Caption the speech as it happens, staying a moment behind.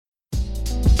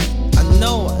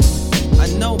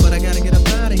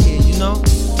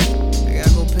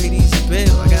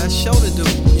show to do,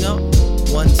 you know?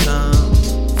 One time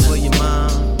for your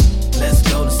mom. Let's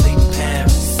go to sleep in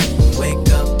Paris. Wake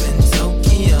up in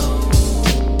Tokyo.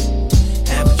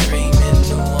 Have a dream in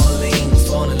New Orleans.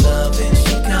 Fall in love in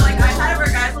Chicago. No, like, I've had it where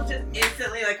guys will just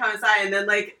instantly, like, come inside and then,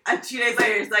 like, 2 days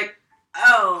later, it's like,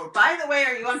 oh, by the way,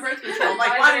 are you on birth control?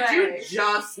 Like, why did you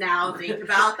just now think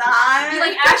about that? Be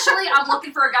like, actually, I'm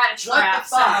looking for a guy to trap. What the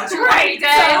fuck? So, right,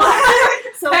 Dave.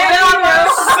 So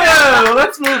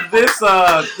let's move let's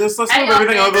move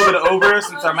everything a little bit over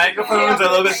since our microphones are a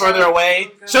little bit further away.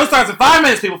 Show starts in 5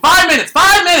 minutes, people. 5 minutes!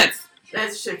 5 minutes!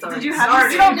 That shit's already Did you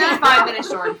started. You don't need 5 minutes,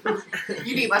 Jordan.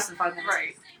 You need less than 5 minutes.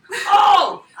 Right.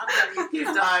 Oh! He's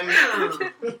done.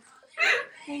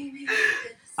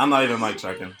 I'm not even mic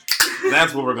checking.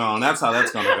 That's where we're going. That's how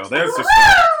that's gonna go. There's just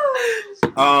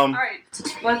Alright,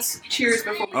 let's cheers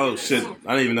before we oh shit.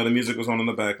 I didn't even know the music was on in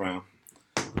the background.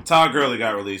 Todd Gurley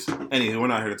got released. Anywho, we're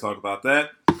not here to talk about that.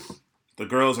 The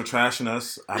girls are trashing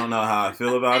us. I don't know how I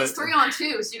feel about It's it.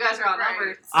 3-on-2, so you guys are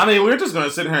outnumbered. I mean, we're just gonna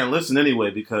sit here and listen anyway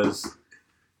because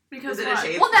Because Is it a what?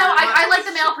 shade? Well, no, I like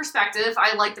the male perspective.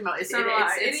 I like the male. It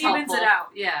evens helpful. it out.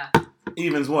 Yeah.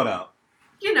 evens what out?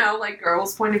 You know, like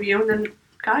girls' point of view and then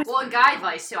guys. Well, and guy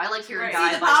advice too. I like hearing Right.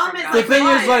 guy See, the advice problem from is, guys. The like, thing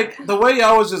is, why? like, the way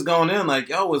y'all was just going in, like,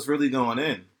 y'all was really going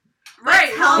in.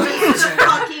 Right. Tell me the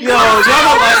fucking Yo, y'all look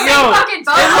like, yo, fucking it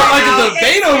look like a It's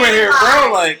debate over here, bro.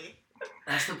 Like,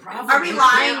 That's the problem. Are we We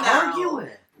lying can't now? argue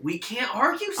it. We can't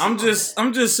argue. I'm just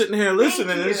sitting here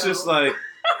listening, and it's just like,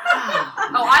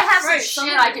 Oh, I have Right, some some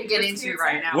shit of I it could get is into insane.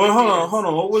 right now. well, hold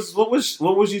on.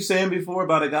 What was you saying before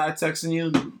about a guy texting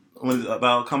you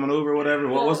about coming over or whatever?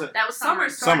 What was it? That was Summer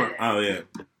summer. started. Oh yeah.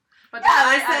 But Yeah,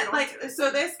 I they said, don't like, think- so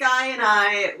this guy and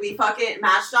I, we fucking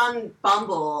matched on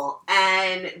Bumble,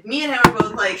 and me and him are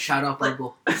both like, Shout out, like,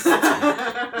 Bumble.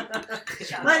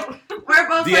 like, we're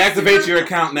both Deactivate like, your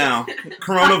account now.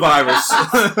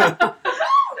 Coronavirus.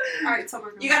 Alright,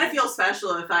 Summer. You gotta feel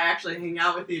special if I actually hang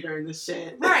out with you during this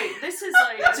shit. Right, this is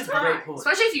like. That's a time. great point.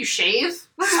 Especially if you shave.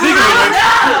 Speaking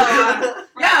of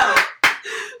Yo!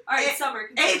 Alright, Summer.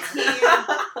 continue. 18.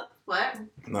 What?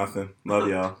 nothing. Love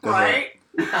y'all. Good luck.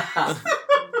 What?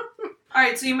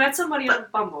 Alright, so you met somebody on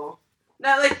Bumble.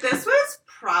 No, like, this was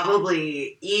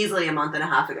probably easily a month and a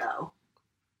half ago.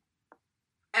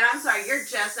 And I'm sorry, you're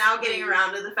just now getting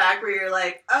around to the fact where you're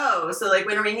like, oh, so, like,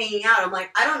 when are we hanging out? I'm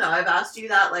like, I don't know, I've asked you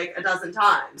that, like, a dozen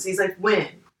times. He's like, when?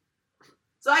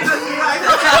 So I go through, I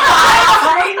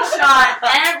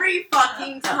screenshot every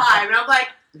fucking time. And I'm like,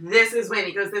 this is when.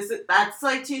 He goes, that's,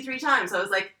 like, 2-3 times. So I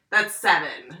was like, that's 7.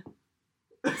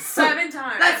 7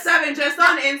 times. That's 7 just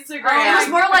on Instagram. It was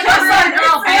more like Just every on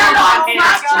girl Instagram. bailed on him.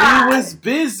 Snapchat. He was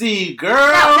busy, girl.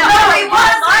 No, he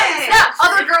wasn't. No,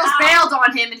 other girls bailed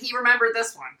on him, and he remembered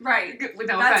this one. Right. With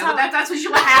no That's offense, how- but that's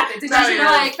what happened. It's No, just yeah. you're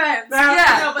like, Offense. No.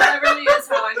 Yeah, no, but that really is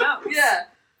how I know. yeah.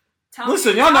 Tell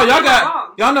Listen, me- y'all know tell me y'all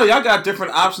I'm got wrong.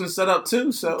 different options set up too.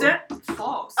 So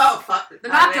False. Oh, fuck. They're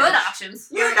not I good wish. options.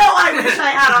 You know I wish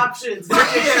I had options.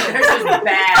 Fuck you. They're just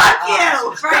bad. Fuck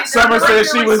you. Right. Summer they're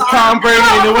said she really was solid. Tom Brady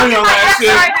in New England last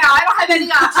year. Right now, I don't have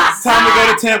any options. It's time to go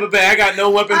to Tampa Bay. I got no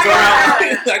weapons around.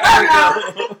 I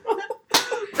gotta go.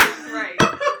 Right.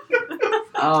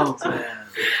 Oh man.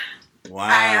 Wow.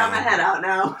 Alright, I'm gonna head out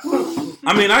now.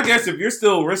 I mean, I guess if you're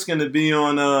still risking to be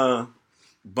on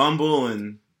Bumble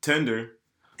and Tinder,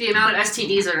 The amount of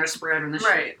STDs that are spread in this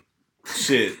Right.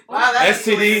 shit. Wow, that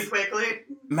STD. escalated quickly.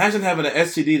 Imagine having an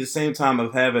STD the same time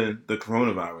of having the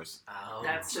coronavirus. Oh.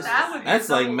 That's just- That would be That's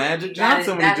so like weird. Magic That Johnson is-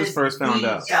 when he that just is first found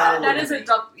the- out. That is a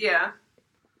double. Yeah.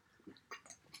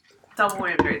 Double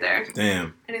whammy right there.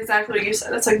 Damn. And exactly what you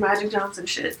said. That's like Magic Johnson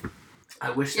shit. I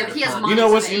wish Yeah, that but he has upon- money. You know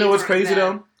what's AIDS crazy right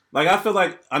though? Like I feel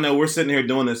like I know we're sitting here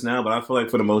doing this now, but I feel like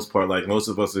for the most part, like most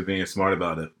of us are being smart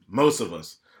about it. Most of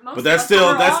us. Most But of that us still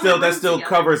were that all still in that the still room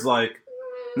together. covers like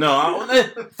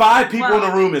 5 people in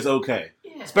a room is okay.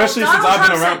 Yeah. Especially Well, since I've been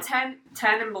Donald around. Trump said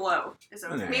 10 and below is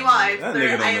okay. Yeah. Meanwhile, I That have,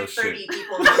 nigga don't I know have shit. 30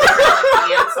 people who are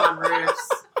like ants on roofs.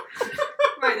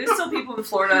 Right, there's still people in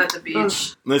Florida at the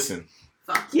beach. Listen,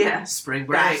 Fuck yeah. Spring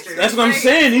break. Bastard. that's what I'm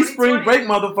saying. These spring break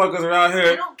motherfuckers are out They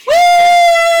here don't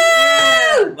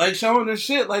care. woo! Like showing their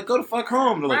shit. Like go the fuck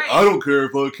home. They're like, Right. I don't care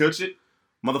if I catch it.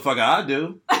 Motherfucker, I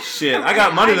do. Shit, I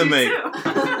got money to do make.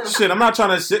 too. Shit, I'm not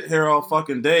trying to sit here all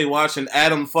fucking day watching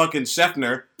Adam fucking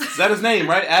Scheffner. Is that his name,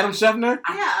 right? Adam Scheffner?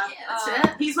 Yeah. That's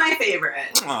it. He's my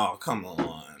favorite. Oh, come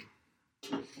on.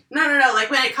 No.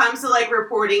 Like, when it comes to, like,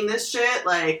 reporting this shit,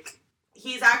 like,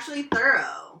 he's actually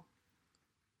thorough.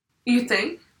 You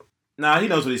think? Nah, he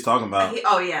knows what he's talking about.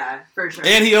 Oh yeah, for sure.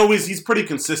 And he's pretty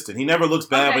consistent. He never looks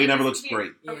bad, Okay, but he never he- looks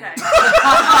great. Okay.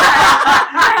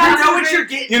 You know what you're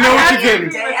getting. You know what you're I getting.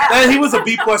 agree with And he was a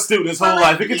B+ student his whole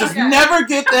life. He could just never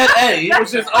get that A. He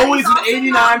was just always an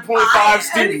 89.5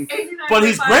 student. But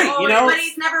he's great, you know? But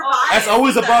he's never biased. That's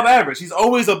always either. above average. He's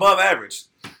always above average.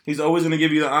 He's always going to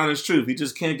give you the honest truth. He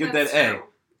just can't get That's that A. true.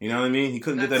 You know what I mean? He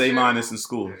couldn't get That's that true. A- in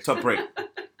school. Tough break.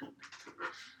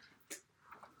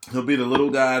 He'll be the little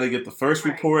guy to get the first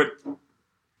Right. report,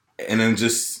 and then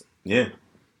just, yeah.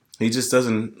 He just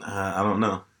doesn't, I don't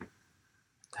know,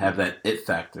 have that it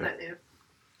factor That dude.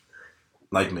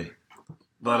 like me.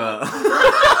 But,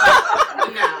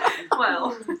 No.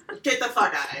 Well, Get the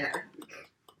fuck out of here.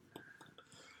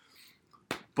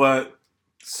 but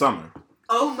summer.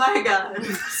 Oh my god.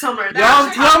 summer.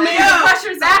 Y'all mean- The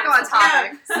pressure's Back on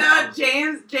topic. So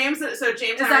James and Is I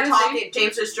that were his talking. name?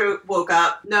 James just woke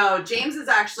up. No, James is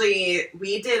actually.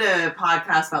 We did a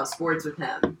podcast about sports with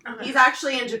him. Okay. He's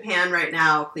actually in Japan right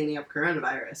now cleaning up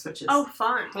coronavirus, which is Oh,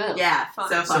 fun. yeah, fun.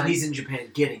 so So fun. he's in Japan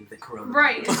getting the coronavirus.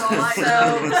 Right, it's all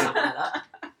I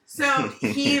So- So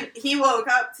he woke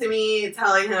up to me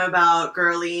telling him about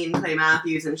Gurley and Clay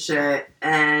Matthews and shit,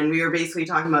 and we were basically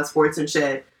talking about sports and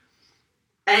shit.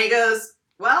 And he goes,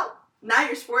 "Well, now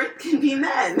your sport can be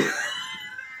men."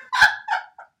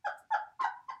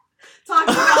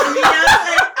 Talking about me, I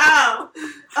was like, "Oh,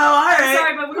 all right."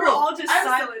 Sorry, but we were cool." all just I'm so-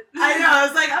 silent. I know. I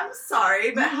was like, "I'm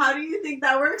sorry, but how do you think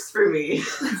that works for me?"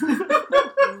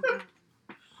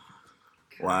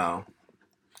 Wow.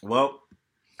 Well,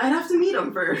 I'd have to meet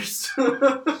him first. He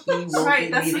won't Right,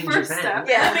 be that's the leaving first Japan. step.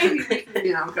 Yeah. Maybe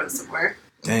we can, go somewhere.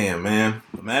 damn, man.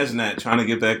 Imagine that, trying to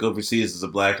get back overseas as a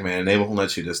black man. They won't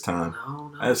let you this time.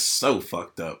 No. That's so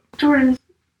fucked up. Jordan.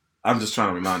 I'm just trying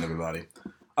to remind everybody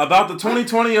about the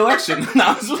 2020 election.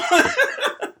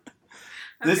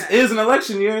 This Okay. is an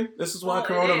election year. This is why Well, it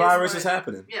coronavirus is, is but-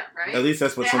 happening. Yeah, right? At least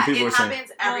that's what some people it are saying.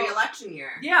 happens every Well, election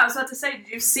year. Yeah, I was about to say, did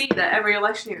you see that every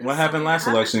election year? What happened last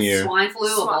something election happens? year? Swine flu,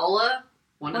 Swine. Ebola.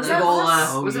 One of Was those. that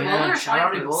last- Oh, Was it yeah. Ebola or Shout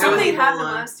out swine flu? Ebola. Something Ebola. happened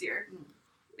last year.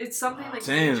 It's something like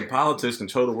Damn, major. politics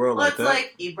control the world Well, like it's that.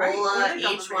 like Right, Ebola, we're the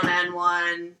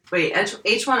H1N1. Wait,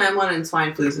 H1N1 and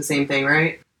swine flu is the same thing,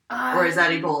 right? Or is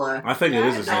that Ebola? I think it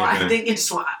is the No, same I thing. think it's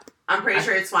swap. I'm pretty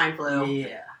sure it's swine flu.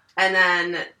 Yeah. And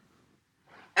then,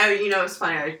 oh, you know, it's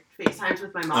funny. I FaceTimed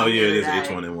with my mom. Oh yeah, it the is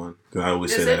other day, H1N1. I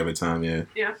always Is say that it? every time.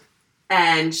 Yeah.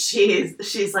 And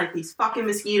she's like, these fucking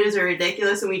mosquitoes are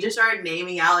ridiculous. And we just started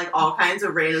naming out like all kinds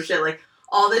of random shit, like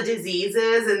all the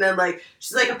diseases. And then like,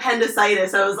 she's like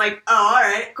appendicitis. I was like, oh, all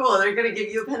right, cool. They're going to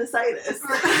give you appendicitis.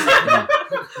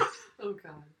 Oh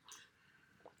god.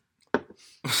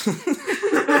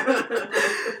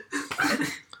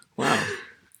 Wow.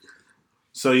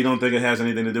 So you don't think it has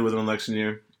anything to do with an election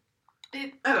year? Oh, it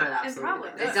It absolutely probably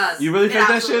does. does. It does. You really It think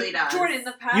that absolutely shit? does. Jordan,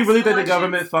 the past You really think the elections-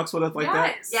 government fucks with us like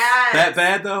that? Yes. Yes. That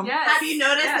bad though? Yes. Have you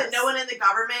noticed Yes. that no one in the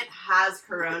government has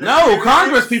coronavirus? No,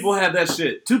 Congress people had that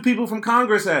shit. 2 people from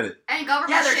Congress had it. And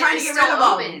government Yeah, they're shit trying to is get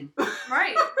still rid of open.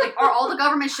 Right. Like, all the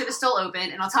government shit is still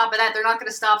open, and on top of that, they're not going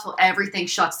to stop till everything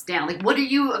shuts down. Like, what are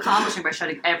you accomplishing by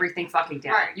shutting everything fucking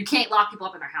down? Right. You can't lock people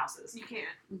up in their houses. You can't.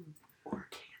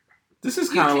 This is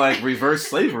kind of like reverse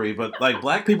slavery, but like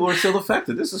black people are still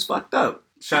affected. This is fucked up.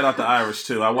 Shout out to Irish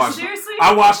too. I watched Seriously?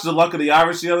 The Luck of the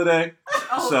Irish the other day.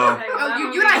 Oh, so- okay, Oh, well,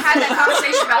 you and I had that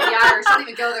conversation about the Irish. Don't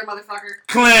even go there, motherfucker.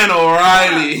 Clan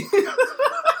O'Reilly.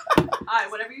 Alright,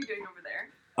 whatever you're doing over there.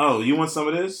 Oh, you want some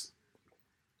of this?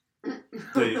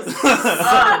 Do you?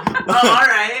 Oh, all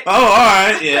right. Oh,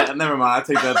 all right. Yeah, never mind. I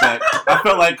take that back. I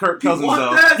felt like Kirk Cousins, want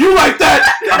though. that? You like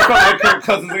that? I felt like Kirk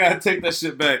Cousins. I gotta take that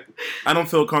shit back. I don't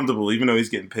feel comfortable, even though he's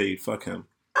getting paid. Fuck him.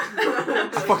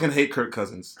 I fucking hate Kirk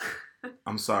Cousins.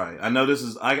 I'm sorry. I know this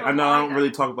is. I know I don't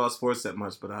really talk about sports that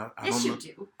much, but I Yes, don't you know.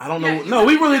 do. I don't Yeah, know. you No,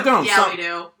 we really really don't. Yeah, So- we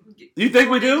do. You think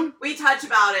we do? We touch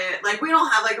about it. Like, we don't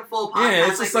have like a full podcast. Yeah,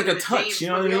 it's just we like a do with touch, James, you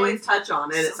know but what I we mean? always touch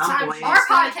on it at some Sometimes point. Our just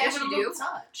gotta podcast, give it a you little do.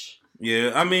 touch. Yeah, I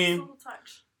Just a mean, little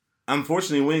touch.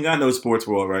 unfortunately, we ain't got no sports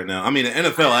world right now. I mean, the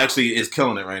NFL actually is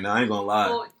killing it right now. I ain't gonna lie.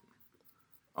 Well,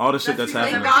 All the shit that's because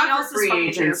Thank happening. everything God else for is free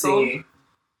fucking canceled. agency.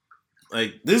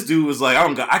 Like, this dude was like,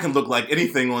 I can look like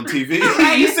anything on TV.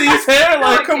 Right. You see his hair? No,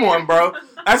 I Like, come can't. on, bro.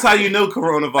 That's how you know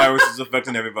coronavirus is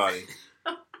affecting everybody.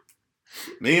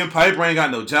 Me and Piper ain't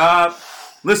got no job.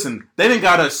 Listen, they done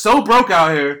got us so broke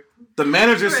out here. The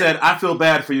manager Right. said, I feel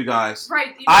bad for you guys.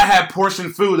 Right. You I have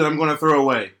portion food that I'm going to throw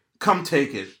away. Come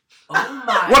take it. Oh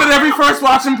my. What did every First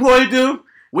Watch employee do?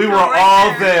 We were Go right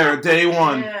all there. there day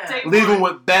one. Yeah. Take Leaving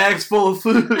one. with bags full of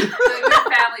food. So your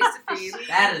families to feed.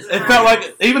 That is. It felt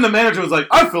like, even the manager was like,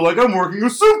 I feel like I'm working a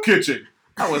soup kitchen.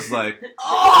 I was like,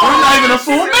 Oh, we're not even a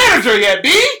full manager yet, B.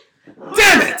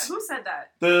 Damn it! Who said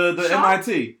that? The Sean?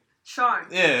 MIT. Sean.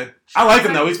 Yeah. I like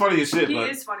him though. He's funny as shit, He but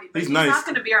is funny, but he's he's nice. not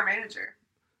going to be our manager.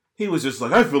 he was just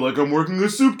like, I feel like I'm working in a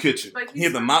soup kitchen. Like, He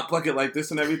had the mop bucket like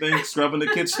this and everything, scrubbing the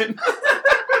kitchen.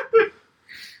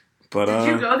 But Did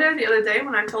you go there the other day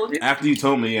when I told you? after you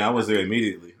told me, yeah, I was there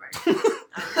immediately. Right.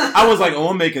 I was like, oh,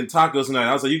 I'm making tacos tonight.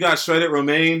 I was like, you got shredded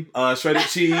romaine, shredded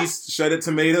cheese, shredded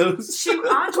tomatoes.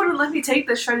 Aunt wouldn't let me take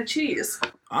the shredded cheese.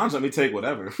 I'll just let me take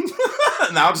whatever.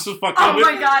 Now I'm just fucking Oh with.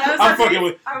 my god, I was I'm about to- fucking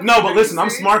with. I was No, but very listen, I'm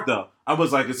serious. smart though. I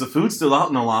was like, is the food still out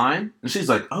in the line? And she's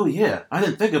like, oh yeah, I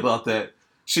didn't think about that.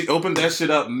 She opened that shit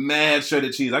up, mad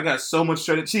shredded cheese. I got so much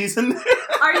shredded cheese in there.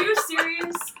 Are you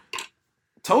serious?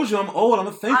 Told you I'm old. I'm a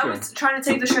I thinker. was trying to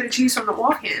take the shredded cheese from the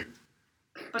walk-in.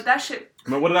 But that shit...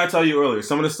 But what did I tell you earlier?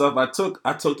 Some of the stuff I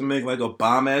took to make like a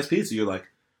bomb ass pizza. You're like,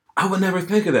 I would never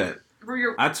think of that.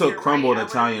 I took crumbled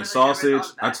Italian sausage.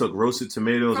 I took roasted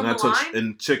tomatoes, From and I the took line?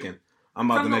 and chicken. I'm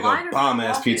about From to the make line a or bomb from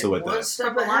ass walk-in? pizza with One that.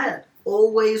 step ahead.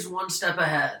 Always one step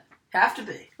ahead. Have to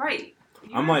be. Right.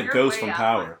 I'm like You're Ghost way from out.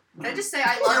 Power. Can I just say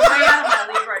I You're love way out of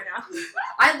my league right now.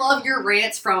 I love your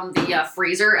rants from the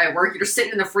freezer at work. You're just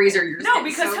sitting in the freezer. You're just No,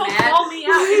 getting because so he'll mad. call me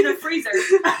out in the freezer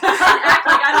and act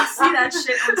like I don't see that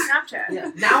shit on Snapchat.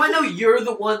 Yeah. Now I know you're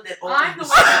the one that. I'm the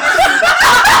always-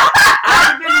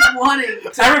 I've been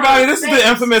wanting to. Everybody, this is the Thanks.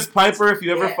 infamous Piper. If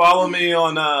you ever Yeah. follow me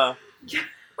on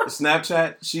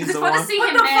Snapchat, she's It's the fun to one. see But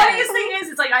him the mad. funniest thing is,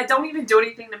 it's like I don't even do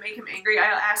anything to make him angry. I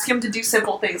ask him to do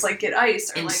simple things like get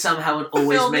ice or And like somehow it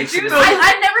always fill the makes you. juice.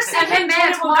 I've never seen And then him mad.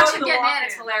 Janet To will watch go to him the get mad, walk-in.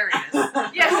 it's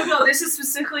hilarious. yeah, he'll go. This is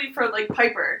specifically for like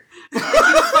Piper. You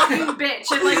fucking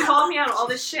bitch, and like call me out on all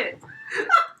this shit.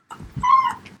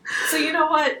 So you know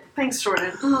what? Thanks,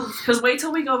 Jordan. Because wait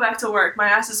till we go back to work. My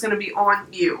ass is gonna be on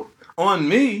you. On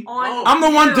me, On I'm the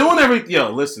one you. doing everything.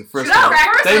 Yo, listen, first No, of all,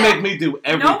 first they of all, make me do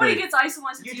everything. Nobody gets ice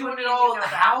unless it's You're you doing and it me, all you in know the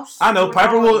that. house. I know Doing it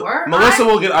Piper all at will. work? Melissa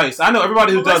will get ice. I know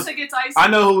everybody who Melissa does. gets ice. I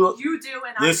know who. You do,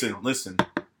 and Listen, I do. listen.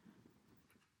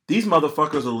 These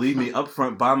motherfuckers will leave me up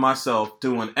front by myself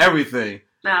doing everything,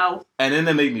 No. and then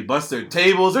they make me bust their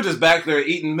tables. They're just back there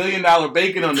eating $1 million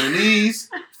bacon on their knees,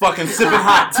 fucking sipping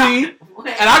hot tea,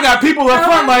 and I got people up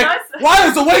front like, why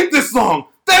is the wait this long?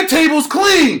 That table's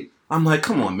clean. I'm like,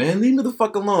 come on, man, leave me the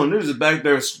fuck alone. They're just back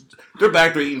there. They're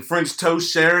back there eating French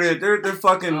toast, sharing it. They're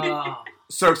fucking Oh.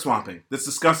 syrup swamping. That's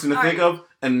disgusting to All think right. of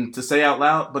and to say out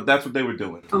loud, but that's what they were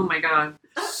doing. Oh my god.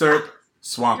 Syrup You're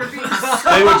swamping. being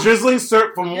so. They were drizzling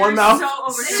syrup from You're one mouth so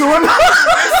over to another.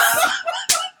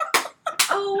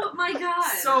 Oh my god.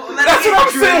 So That's what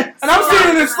I'm saying. And I'm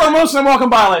seeing it in slow motion. I'm walking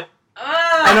by like,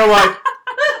 and they're like,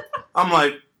 I'm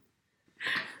like,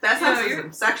 That's Yeah, not you're-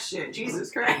 some sex shit.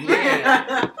 Jesus Christ.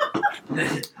 Yeah.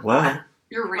 well,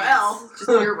 Your rants. Well. Just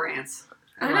your rants.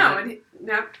 I know. love it. And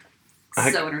yeah,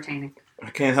 So entertaining. I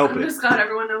can't help I'm it. just glad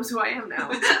everyone knows who I am now.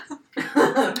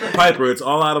 Piper, it's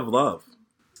all out of love.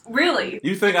 Really?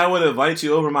 You think I would invite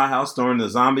you over my house during the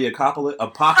zombie apocalypse?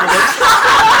 Apocalypse?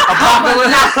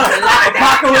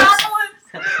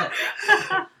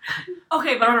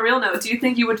 Okay, but on a real note, do you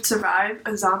think you would survive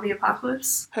a zombie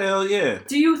apocalypse? Hell yeah.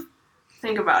 Do you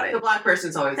think about The it? black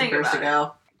person's always Think the first to about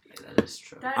go. Yeah, that is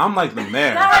true. That, I'm like the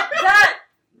mayor. that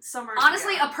summer.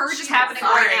 Honestly, a purge is Jesus, happening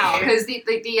sorry. right now because the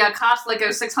cops let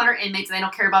go 600 inmates and they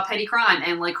don't care about petty crime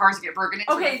and like cars get broken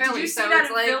into Okay, in did Philly. you see So that it's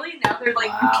in like, Philly? Now they're like,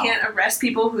 Wow. you can't arrest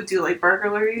people who do like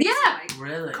burglaries. Yeah. Like,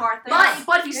 Really? car thefts.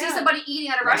 but if you see Yeah. somebody eating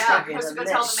at a Yeah, restaurant, okay, you're supposed to go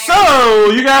that tell is- the mayor.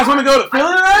 So, you guys want to go to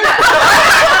Philly tonight?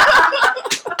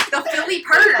 The Philly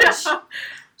purge.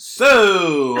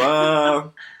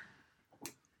 So,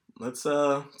 let's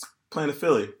plan to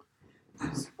Philly.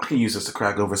 I can use this to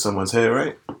crack over someone's head,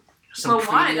 right? Some Well,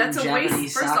 why? premium That's a Japanese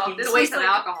waste. First off, sake. this It's a waste of like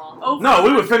alcohol. over- No,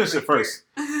 we would finish it first.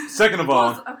 Second of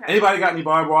all, Well, okay. anybody got any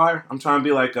barbed wire? I'm trying to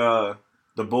be like the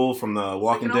bull from the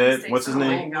Walking can always Dead. say What's his so.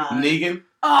 name? Oh, God. Negan.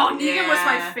 Oh, Negan was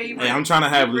my Yeah. favorite. Hey, I'm trying to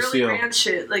have he Lucille. really ran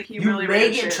shit. Like he You really may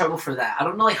ran get in shit. trouble for that. I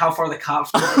don't know like how far the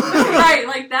cops go. Right,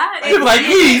 like that. They'd be like,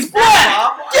 he's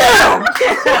black! Get him!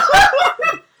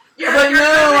 You're, But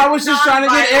no, I was just trying to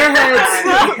get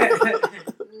non-violent airheads. crime.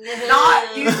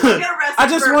 Not you can get arrested. I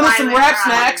just for wanted some violent rap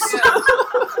crime.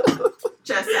 snacks.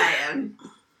 Just saying.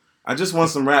 I just want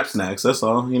some rap snacks, that's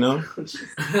all, you know?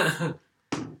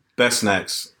 Best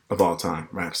snacks of all time,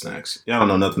 rap snacks. Y'all don't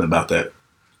know nothing about that.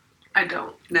 I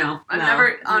don't. No. I've No.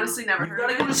 never, honestly, never You heard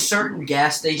gotta of go to it. certain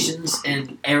gas stations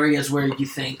and areas where you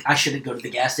think I shouldn't go to the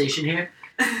gas station here.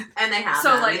 And they have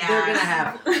So, them, like, yeah. They're gonna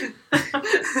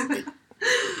have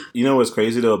You know what's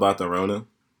crazy though about the Rona?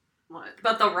 What?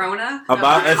 But the Rona?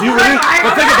 About if you Oh, really, I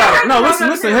but think heard about it. No, the listen,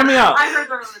 Rona listen, too. hear me out. I heard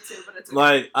the Rona too, but it's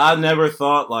Like I never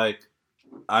thought like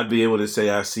I'd be able to say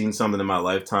I've seen something in my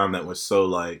lifetime that was so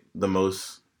like the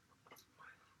most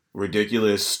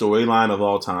ridiculous storyline of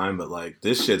all time, but like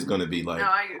this shit's gonna be like. No,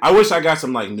 I wish I got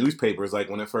some like newspapers like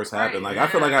when it first happened. Right, Like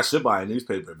I feel like I should buy a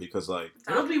newspaper because like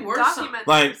It'll be worth document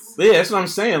like this. yeah, that's what I'm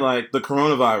saying. Like the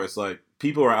coronavirus, like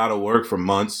people are out of work for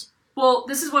months. Well,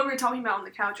 this is what we were talking about on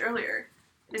the couch earlier.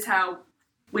 Is how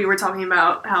we were talking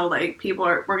about how like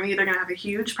we're either gonna have a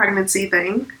huge pregnancy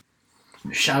thing.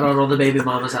 Shout out all the baby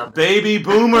mamas out there. Baby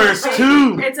boomers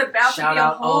too. It's about Shout to be a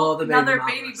out all whole the baby another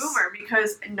mamas. baby boomer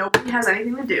because nobody has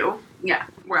anything to do. Yeah.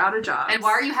 We're out of jobs. And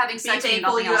why are you having sex and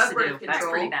thankful nothing you else have to do? birth That's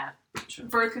control. pretty bad.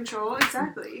 birth control?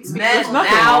 Exactly. Men, There's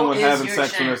nothing now wrong with is having your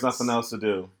sex when there's chance. nothing else to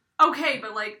do. Okay,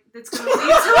 but like it's gonna lead to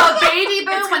A baby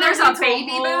boom It's when gonna there's a lead to a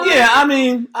baby whole- boom? Yeah, I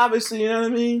mean, obviously, you know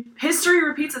what I mean. history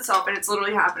repeats itself, and it's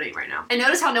literally happening right now. And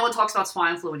notice how no one talks about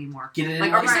swine flu anymore. Get it in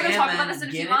Like, are we while still you gonna talk can, about man. this in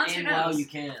a Get few it months? in Who while knows? you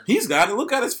can. He's got it.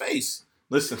 Look at his face.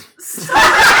 Listen.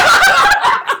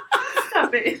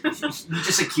 Stop it. You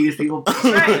just accuse people.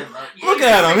 Right. Look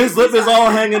at him. His lip is all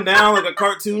hanging down like a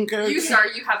cartoon character. You, sir,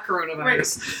 you have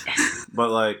coronavirus. But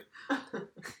like,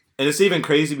 and it's even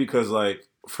crazy because like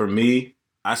for me,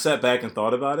 I sat back and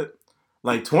thought about it.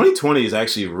 Like 2020 is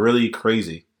actually really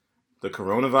crazy. The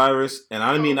coronavirus, and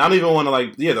I mean, I don't even want to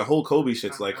like, yeah, the whole Kobe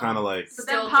shit's like kind of like, But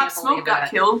Still then Pop can't believe Smoke got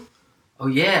that. killed. Oh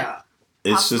yeah.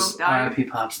 it's Pop just Smoke died. R.I.P.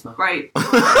 Pop Smoke. Right. low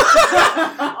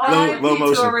R.I.P. to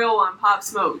motion. a real one, Pop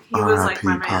Smoke. He was like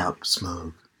my man. Pop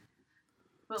Smoke.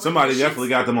 But, like, Somebody shit's- definitely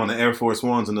got them on the Air Force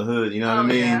Ones in the hood. You know what I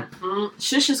mean? Yeah.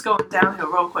 Shit's just going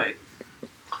downhill real quick.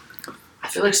 I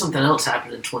feel like something else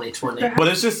happened in 2020. But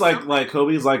it's just like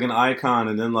Kobe's like an icon,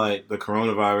 and then like the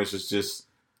coronavirus is just.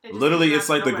 It just Literally, came it's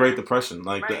out like of the nowhere. Great Depression.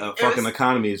 Like the Right. It fucking was-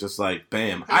 economy is just like,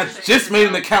 bam! It's I just- just made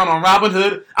an account on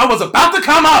Robinhood. I was about to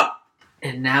come up,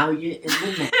 And now you're in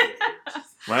the net.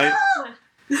 right?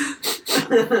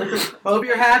 Hope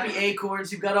you're happy,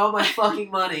 Acorns. You got all my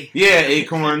fucking money. Yeah,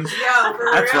 acorns. Yo,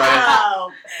 for That's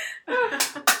real.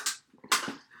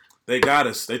 They got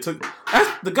us. They took.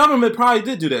 The government probably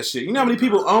did do that shit. You know how many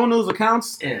people own those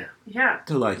accounts? Yeah. Yeah.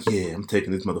 They're like, yeah, I'm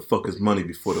taking this motherfucker's money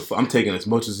before I'm taking as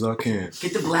much as I can.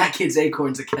 Get the Black Kids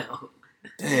Acorns account.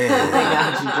 I Damn.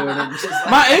 got you, Jordan. Just like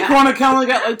My Acorn account only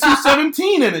got like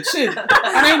 217 in it. Shit,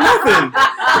 that ain't nothing.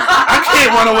 I can't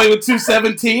run away with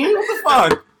 217. What the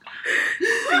fuck?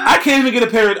 I can't even get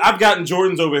a pair of. I've gotten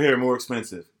Jordans over here more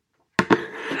expensive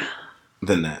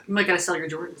than that. I'm not gonna sell your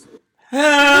Jordans.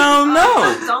 Hell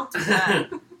no. Don't do that.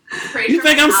 Pretty You sure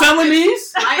think my I'm selling outfit-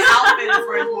 these? My outfit is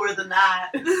worth more than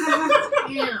that.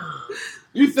 yeah.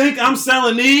 You think I'm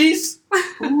selling these?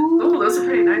 Ooh, those are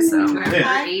pretty nice though.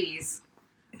 Yeah. 80s.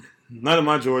 None of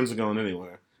my Jordans are going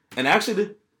anywhere. And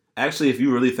actually, if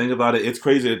you really think about it, it's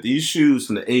crazy that these shoes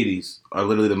from the 80s are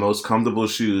literally the most comfortable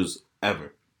shoes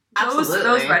ever. Those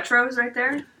Absolutely. retros right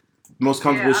there. Most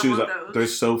comfortable Yeah, I shoes. want those. They're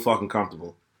so fucking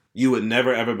comfortable. You would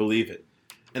never ever believe it.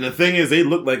 And the thing is, they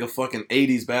look like a fucking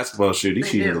 80s basketball shoe. These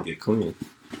They shoes do. need to get clean.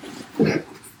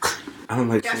 I don't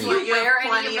like Guess seeing what? Do you You have wear any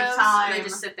plenty of of those? time. Or they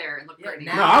just sit there and look Yeah, pretty.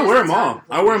 now- No, I wear them it's all. time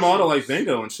I wear them all to for like shoes.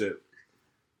 bingo and shit.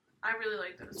 I really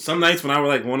like those. Some nights when I would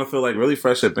like want to feel like really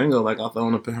fresh at bingo, like I'll throw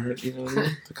on a pair, you know,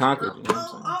 to Concord. You know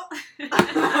what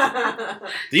I'm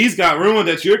saying? These got ruined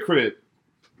at your crib.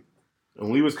 And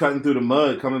we was cutting through the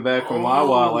mud coming back from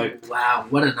Wawa, like, wow,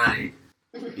 what a night.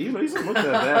 you don't look that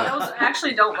bad. Those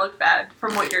actually don't look bad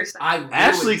from what you're saying. I ruined,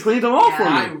 Ashley cleaned them off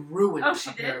I for me. ruined Oh, she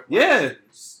a did? pair of Yeah. white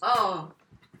shoes. Oh,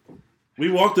 We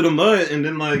walked through the mud and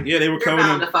then like, yeah, they were you're covered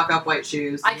bound in. to fuck up white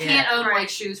shoes. I can't own Right. white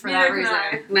shoes for Neither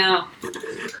that can reason. No.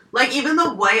 Like, even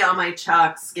the white on my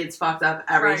Chucks gets fucked up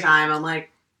every Right. time. I'm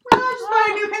like, well, I'll just buy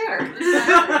a new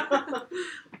pair.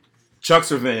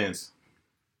 Chucks or Vans?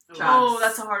 Oh,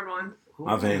 that's a hard one.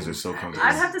 My Vans are so comfortable.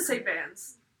 I'd have to say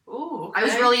Vans. Ooh, okay. I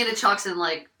was really into Chucks in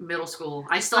like middle school.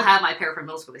 I still have my pair from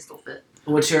middle school. They still fit.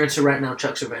 What's your answer right now,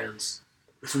 Chucks or Vans?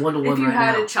 It's 1-1 If you right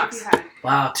had now. it, Chucks. If you had it.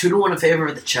 Wow, 2-1 in favor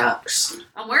of the Chucks.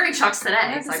 I'm wearing Chucks today. I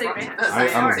have to so I say brought Vans. Chucks. I'm a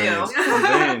Sorry. Vans. I'm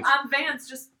Vans. I'm Vans.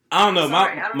 Just I don't know.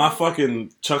 Sorry, I my don't my know.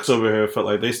 fucking Chucks over here felt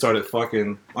like they started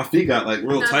fucking. My feet got like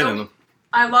real No, tight don't- in them.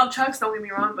 I love Chucks. Don't get me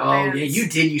wrong, but Oh, Vans. yeah, you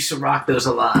did used to rock those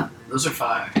a lot. Those are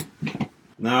fire.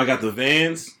 Now I got the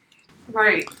Vans,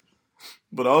 Right.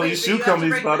 but all Wait, these but shoe you have to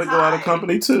companies break about the to go out of tie.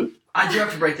 company too. I do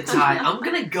have to break the tie. I'm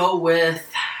gonna go with.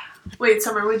 Wait,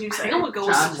 Summer, what'd you I say? think I'm gonna go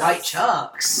with some white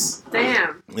Chucks.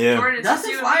 Damn. Yeah. Jordan, it's just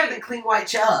Nothing you and flyer me. than clean white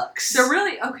Chucks. They're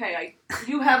really okay.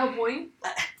 You have a point,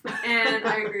 and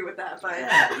I agree with that. But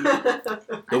Yeah.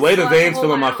 The way the still have to Vans feel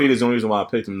hold on my my feet is the only reason why I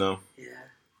picked them though. Yeah.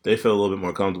 They feel a little bit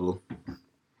more comfortable.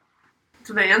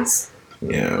 Vans.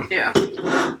 Yeah.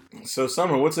 Yeah. So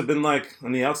Summer, what's it been like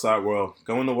on the outside world?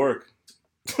 Going to work.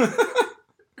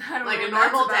 I don't Like know a what that's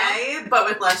normal about. day, but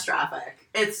with less traffic.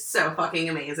 It's so fucking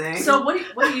amazing. So what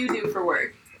do you do for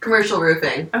work? Commercial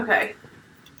roofing. Okay.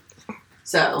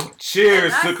 So.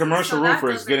 Cheers That's- to commercial so that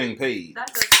roofers doesn't- getting paid.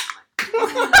 That does.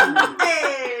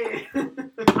 Hey.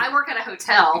 I work at a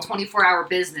hotel, 24-hour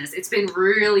business. It's been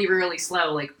really, really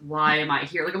slow. Like, why am I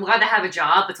here? Like, I'm glad to have a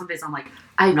job, but some days I'm like,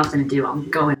 I have nothing to do. I'm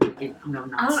going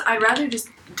nuts. I'd rather just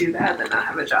do that than not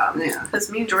have a job. Yeah. Because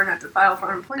me and Jordan have to file for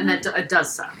unemployment. And that it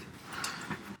does suck.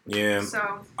 Yeah. So,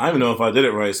 I don't even know if I did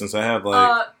it right since I have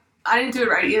like. I didn't do it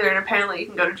right either, and apparently you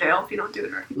can go to jail if you don't do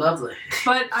it right. Lovely.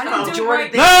 But I didn't do it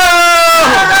Jordan, right.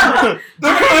 No!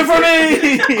 They're coming for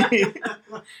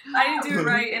me! I didn't do it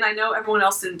right, and I know everyone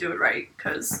else didn't do it right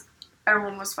because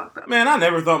everyone was fucked up. Man, I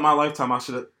never thought in my lifetime I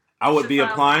would be Should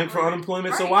file applying for for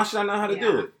unemployment, so Right. why should I know how to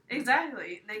do it?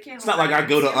 Exactly. They can't. It's not like I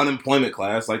go to unemployment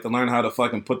class, like to learn how to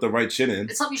fucking put the right shit in.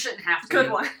 It's something you shouldn't have to Good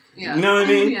do. one. Yeah. You know what I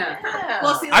mean? Yeah.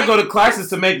 Well, see, I like, go to classes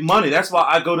to make money. That's why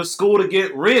I go to school to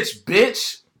get rich,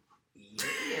 bitch.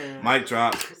 Yeah. Mic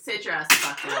drop. sit your ass the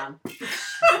fuck down.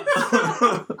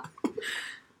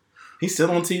 He's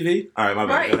still on TV? Alright, my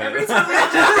bad. Right. Go ahead. Every time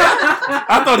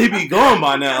I thought he'd be gone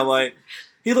by now. Like,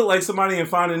 he looked like somebody in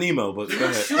Finding Nemo, but go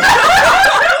ahead.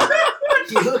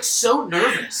 He looks so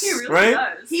nervous. he really Right?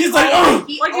 does. He's like, oh,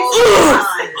 like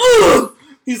oh,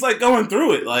 he's like going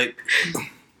through it. Like,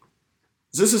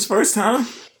 is this his first time?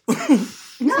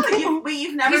 No,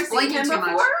 you've never He's seen blinking him too much.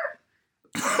 before?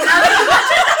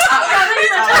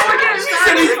 He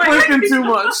said he's blinking too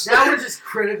much. Now we're just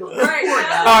critical. Right. Poor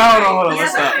guy. Oh, hold on. He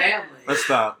Let's has a stop. family. Let's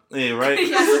stop. Yeah, right?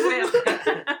 Yes,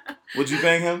 ma'am. Would you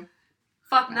bang him?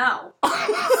 Fuck no.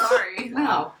 Sorry.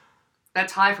 No.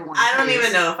 That's high for one. I don't face.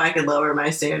 even know if I could lower my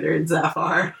standards that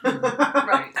far.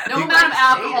 Right. No He- amount of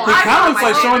alcohol. He I kind of looks know,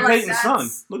 like my Sean favorite Payton's son.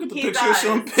 sets. Look at the He picture of does.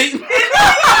 Sean Payton.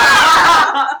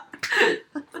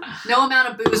 No amount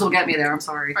of booze will get me there. I'm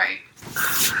sorry. Right.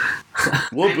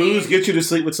 Will I booze mean- get you to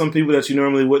sleep with some people that you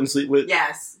normally wouldn't sleep with?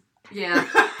 Yes. Yeah.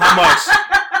 How much?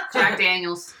 Jack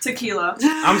Daniels. Tequila.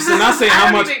 I'm not saying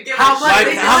how much. How much?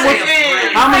 Like, how much-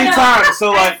 How many times?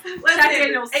 So, like, Jack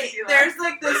Daniels Listen, tequila. there's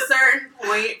like this certain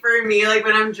point for me, like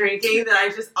when I'm drinking, that I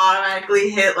just automatically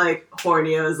hit like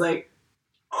horny. I was like,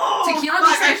 oh, Tequila fuck,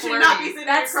 makes I me should not flirty. be sitting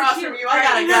That's across tequila. from you. I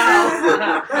gotta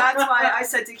go. That's why I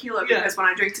said tequila, because when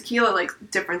I drink tequila, like,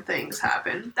 different things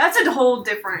happen. That's a whole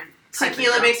different type of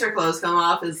Tequila drug. makes her clothes come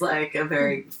off is like a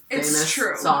very It's famous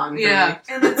true. song. For Yeah.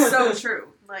 me. And it's so true.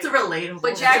 Like, It's a relatable.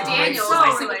 But Jack song. Daniels, so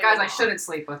I sleep with guys I relatable. shouldn't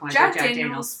sleep with when I Jack drink Jack Daniels-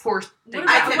 Daniels. Poor thing. What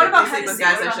I about- typically what about sleep with Hennessy?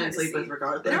 guys What I about shouldn't sleep Hennessy? with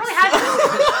regardless. I never really had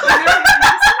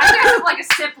I think I took like a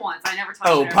sip once. I never touched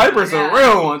oh, it. Piper's Yeah. a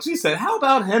real one. She said, how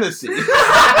about Hennessy?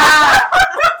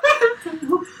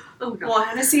 Oh, God. well,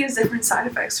 Hennessy has different side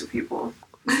effects for people.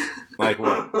 Like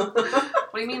what?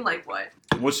 What do you mean, like what?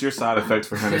 What's your side effect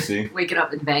for Hennessy? Waking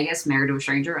up in Vegas, married to a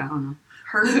stranger. I don't know.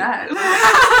 Heard that.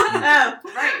 Oh.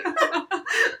 Right.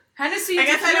 Hennessy I and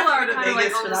guess I'd tequila have are to go to kind of like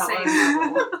Vegas on for the that same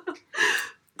one. level.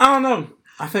 I don't know.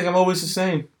 I think I'm always the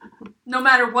same. No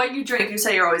matter what you drink, you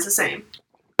say you're always the same.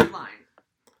 Lying.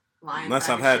 Lion Unless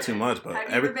type I've had shit. too much. But Have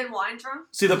you ever been wine drunk?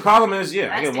 See, the problem is, yeah,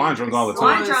 I That's get wine drunk all the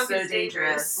Wine time. drunk So is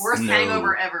dangerous. Worst No.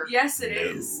 hangover ever. Yes, it No.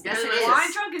 is. Yes, it It is.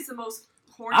 Wine drunk is the most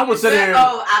horny. I would sit here-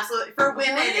 Oh, absolutely. For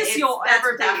women, Horniest it's, you'll that's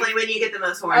ever be. definitely when you get the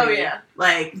most horny. Oh, yeah.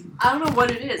 Like, I don't know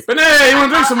what it is. Renee, you want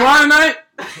to drink some wine tonight?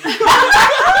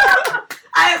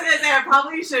 I was gonna say I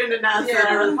probably shouldn't announce that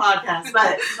Yeah. over the podcast,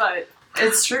 but But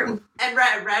it's true. and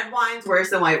red wine's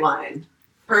worse than white wine,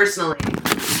 personally.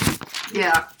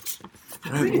 Yeah.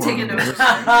 We can take it notes.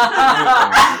 Alright,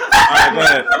 go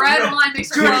ahead. Red wine makes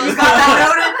her Drip. clothes You got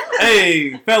that noted?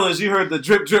 Hey, fellas, you heard the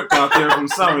drip drip out there from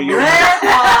Summer. You Red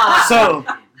wine. So,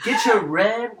 Get your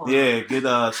red wine. yeah, get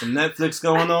some Netflix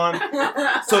going on.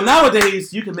 So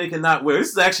nowadays, you can make it not weird. This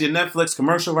is actually a Netflix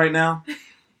commercial right now.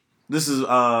 This is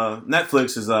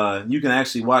Netflix is you can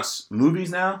actually watch movies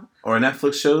now or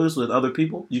Netflix shows with other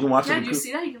people. You can watch Yeah, them. do you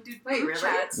see that? You can do Wait, group really?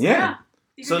 chats. Yeah.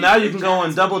 So do now you group can go on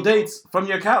chats double with people. dates from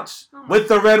your couch Oh my with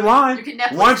the red You wine. can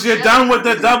Netflix Once you're and done chill. with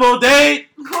the double date,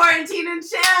 Quarantine and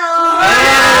chill.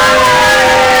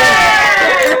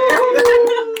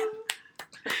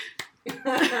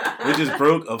 we just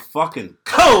broke a fucking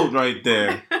code right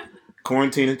there.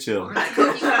 Quarantine and chill. Or that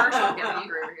cookie commercial getting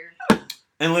angry over here.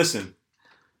 And listen,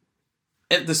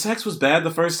 if the sex was bad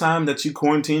the first time that you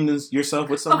quarantined yourself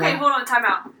with someone, Okay, hold on, time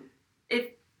out.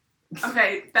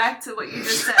 Okay, back to what you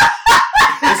just said.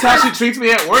 that's how she treats me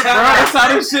at work, bro. That's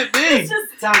how this shit be. It's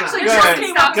just Time out. so Go it ahead, just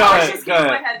came up. go It ahead, just go came in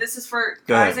my ahead. head. This is for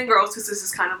Go guys ahead. and girls because this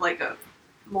is kind of like a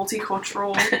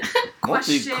multicultural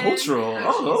question. Multicultural.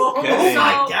 Oh, Oh okay.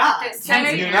 my god.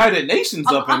 Say- United Nations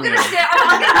up I'm in gonna here. stay.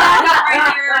 I'm gonna back up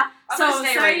right here. I'm So gonna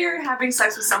stay say right you're here. having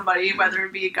sex with somebody, whether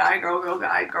it be a guy, girl,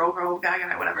 guy, girl,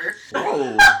 guy, whatever.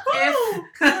 Whoa.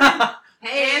 If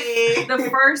Hey. The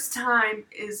first time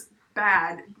is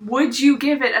bad. Would you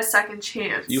give it a second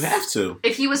chance? You have to.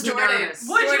 If he was Jordan, nervous.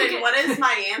 Would you Jordan, get- what is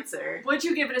my answer? Would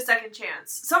you give it a second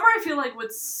chance? Summer, I feel like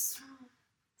would.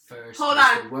 First Hold is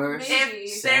on. the worst. Maybe.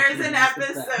 If there's an Second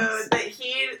is the episode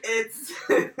best.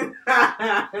 that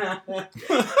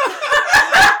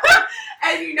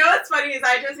and you know what's funny is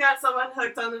I just got someone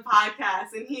hooked on the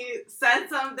podcast and he said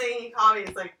something, he called me,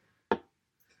 it's like,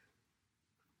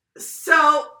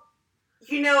 so,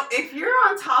 you know, if you're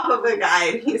on top of a guy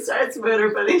and he starts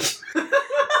motorboating, I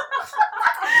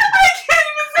can't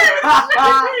even say it with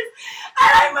shivers,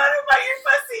 and I motorboat your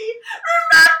pussy,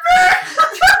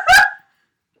 remember?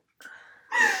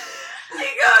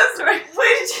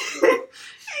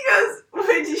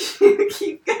 Would you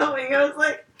keep going? I was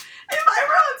like, if I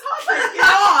were on top, I'd get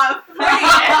off. Wait,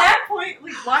 at that point,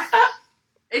 like, what?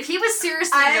 If he was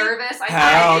seriously I- nervous, I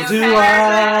How think do okay.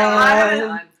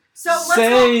 I So let's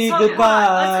say go, goodbye?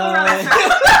 Let's go around the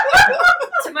circle.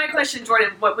 To my question,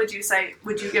 Jordan, what would you say?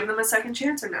 Would you give them a second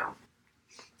chance or no?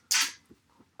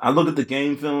 I look at the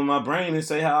game film in my brain and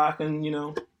say how I can, you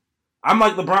know. I'm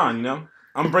like LeBron, you know.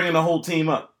 I'm bringing the whole team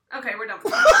up. Okay, we're done.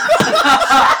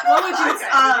 What would you say?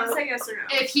 Would you say yes or no?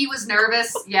 If he was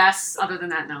nervous, yes. Other than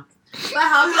that, no. But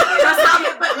how can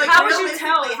you, but like, How would you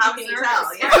tell realistically, if how he can was you tell?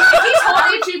 nervous? Yeah. If he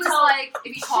told me, if he was like,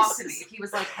 if he talked to me, if he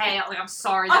was like, hey, like, I'm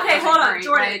sorry. That Okay, wasn't hold on, great,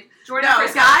 Jordan. like, Jordan, No,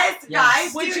 first guys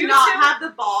Yes. Would do you not two- have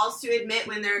the balls to admit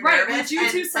when they're Right, nervous. would you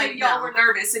two and, say like, y'all no. were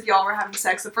nervous if y'all were having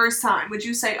sex the first time? Would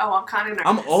you say, oh, I'm kind of nervous?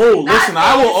 I'm old. That Listen,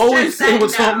 I will is always just say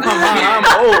what's saying on my no. mind.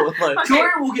 I'm old. Like,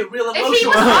 Jordan will get real if he emotional.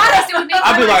 was honest, it would make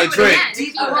I'd be me like, do it Drake. again. If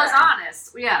he Okay. was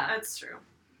honest, yeah. That's true.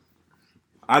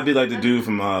 I'd be like the dude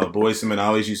from Boyz II Men. I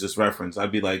always use this reference.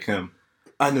 I'd be like him.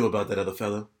 I knew about that other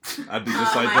fella. I'd be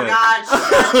just Oh like my that.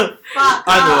 God, fuck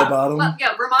I know up. about him. But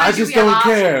yeah, remind I you just we have don't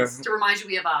options. care. To remind you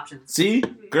we have options. See,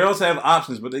 girls have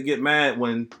options, but they get mad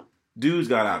when dudes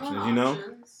got options. You know.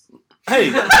 Hey,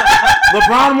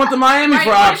 LeBron went to Miami Right, for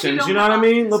what if you options. don't You know what I have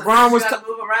mean? options? LeBron was. You gotta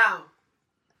move around.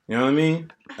 You know what I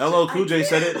mean? LL Cool J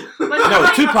said it. But No,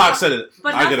 nothing- Tupac said it.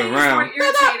 But I get nothing is more around.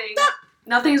 irritating.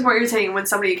 Nothing is more irritating when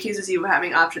somebody accuses you of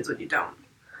having options when you don't.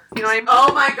 You know what I mean?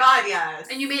 Oh my God, yes.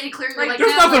 And you made it clear you're Like, like,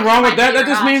 There's no, nothing like, wrong you with that. might That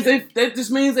be just your means option. that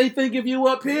just means they think of you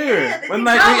up here. Yeah, they when think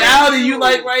like no, reality, you- you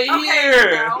like right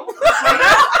here.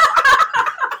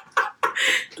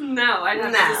 No, I'd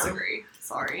have No. to disagree.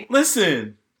 Sorry.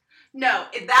 Listen, No,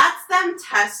 that's them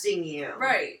testing you.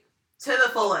 Right. To the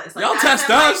fullest. Like, y'all that's test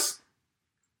them, like- us.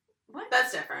 What?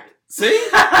 That's different. See?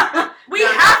 We No,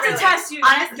 have not to really. test you.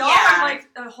 Honest- Y'all yeah. are like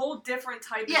a whole different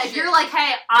type Yeah, of if shit. you're like,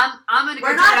 hey, I'm gonna go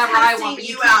We're do not whatever I testing want, but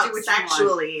you you can't out do what you want.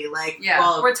 sexually. Like, Yeah.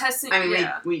 well, we're testing. I mean,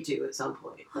 yeah. we do at some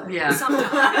point. But. Yeah.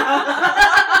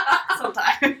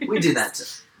 Sometimes. We do that too.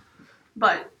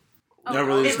 But Y'all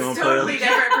really It's don't totally play.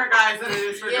 different for guys than it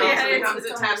is for Yeah, girls when it it's- comes to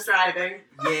it's test driving.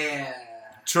 Yeah.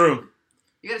 True.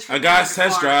 You gotta A treat guy's them like a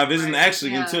test car, drive isn't right?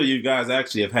 actually Yeah. until you guys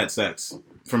actually have had sex.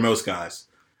 For most guys,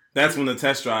 that's when the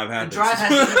test drive happens. drive has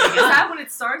to is that when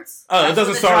it starts? Oh, it That's doesn't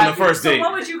when the start on the drive first So date.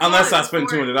 what would you call Unless it I spend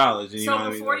before- $200. You So know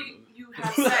before what I mean? you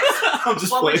have sex, I'm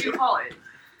just what would playing. you call it?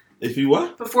 If you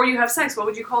what? Before you have sex, what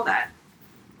would you call that?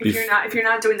 If you're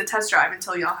not doing the test drive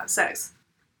until y'all have sex.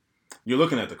 You're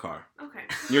looking at the car. Okay.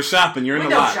 You're shopping. You're in the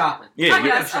Window lot. shopping. Yeah, I you're,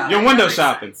 guess, okay. you're window that makes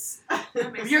shopping. sense.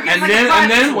 That makes You're sense. getting And like a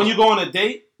then private when tour. you go on a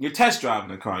date, you're test driving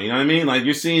the car. You know what I mean? Like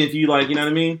you're seeing if you like. You know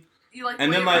what I mean? You like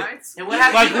and play then, like- rides? And what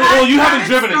happens? Like, You well, you haven't haven't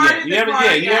driven it yet. started You the haven't. car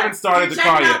Yeah, you yet. haven't started You're the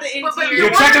car checking yet. out the But interior.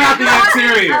 You're checking out the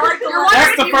interior. I like the You're lights.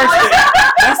 That's the wondering first if you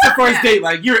date. That's the first Yeah. date.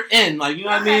 Like you're in. Like you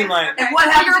know what I mean? Like. And what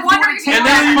You're happens if you wondering want if to you And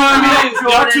take then you know what I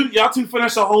mean? Jordan. Y'all two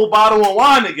finish a whole bottle of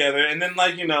wine together, and then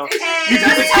like you know, you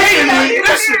just the key in the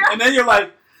ignition, and then you're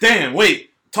like, damn,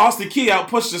 wait, toss the key out,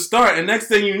 push the start, and next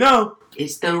thing you know,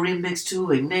 It's the remix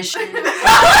to Ignition.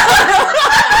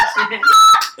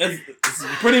 it's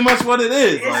pretty much what it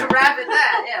is. It's Like, rapid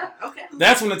that, yeah. Okay.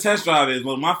 that's when the test drive is.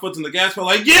 When my foot's on the gas pedal,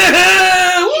 like,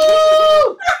 yeah,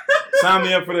 woo! Sign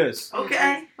me up for this.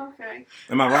 Okay. Okay.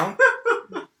 Am I wrong?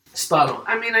 Spot on.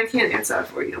 I mean, I can't answer that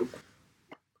for you.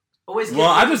 Always give Well,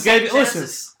 I people just gave you. second Listen,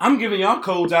 chances. I'm giving y'all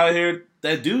codes out here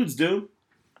that dudes do.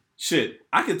 Shit,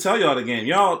 I can tell y'all the game.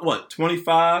 Y'all, what,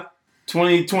 25,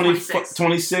 20, 20, 26.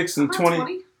 26, and I'm not 20.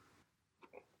 20.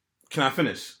 Can I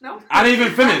finish? No. I didn't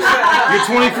even finish. You're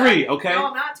 23, okay? No,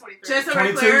 I'm not 23. Just so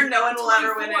 22? we're clear, no one will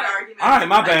ever win an 24. argument. All right,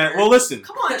 my bad. Well, listen.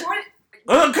 Come on,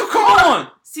 Jordan. Come on.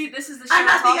 See, this is the shit I'm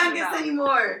not the talking youngest about.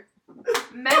 anymore.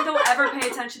 Men don't ever pay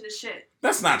attention to shit.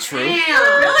 That's not true.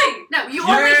 Damn. Really? No, you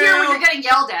only hear when you're getting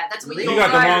yelled at. That's what You you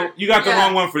got the learn. wrong. You got the Yeah.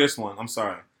 wrong one for this one. I'm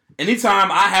sorry.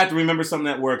 Anytime I have to remember something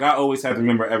at work, I always have to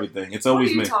remember everything. It's What are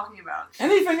always you me. talking about?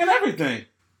 Anything and everything.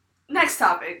 Next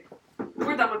topic.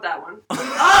 We're done with that one.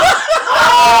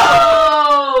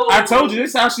 Oh! I told you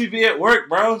this how she be at work,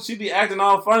 bro. She be acting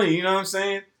all funny, you know what I'm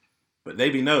saying? But they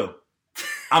be no.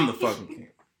 I'm the fucking king.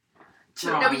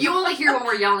 No, but you only hear when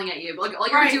we're yelling at you. But like, all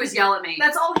you're gonna do is yell at me.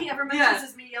 That's all he ever mentions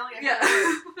is me yelling at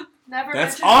him. Never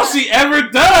That's mentions all she ever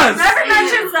does. Never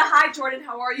mentions the hi Jordan,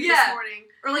 how are you this morning?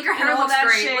 Or like your And hair all looks that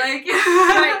great. shit. Like,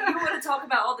 Right, you want to talk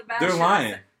about all the bad They're shit.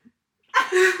 lying.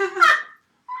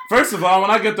 First of all,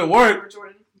 when I get to work,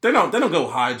 Jordan. they don't go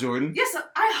hi Jordan. Yes,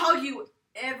 I hug you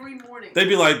every morning. They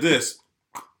be like this.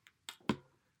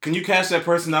 Can you cash that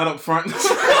person out up front?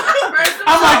 First of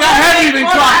I'm all, like, I haven't even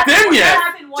clocked in yet.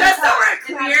 just so we're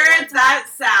clear, that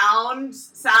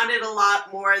sounded a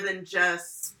lot more than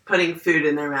just putting food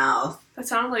in their mouth. That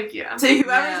sounded like, yeah. To whoever's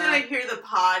Yeah. gonna hear the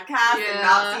podcast and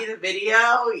not see the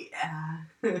video,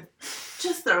 yeah.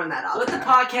 Just throwing that out Let the there.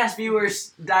 podcast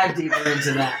viewers dive deeper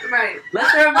into that. Right.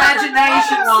 Let their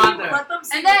imagination wander. Let them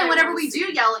see and what then they whenever wanna we see.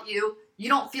 do yell at you, you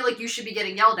don't feel like you should be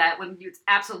getting yelled at when it's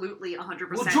absolutely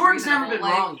 100%. Well, Jordan's never reasonable. been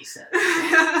Like, wrong, he said.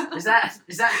 Is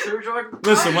that true, Jordan?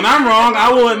 Listen, when I'm wrong,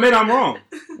 I will admit I'm wrong.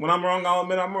 When I'm wrong, I'll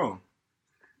admit I'm wrong.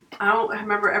 I don't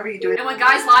remember ever you doing And when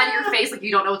guys lie to your face, like you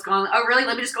don't know what's going on. Oh, really?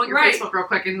 Let me just go on your Right. Facebook real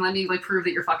quick and let me like prove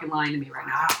that you're fucking lying to me right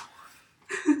now.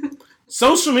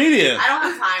 Social media. I don't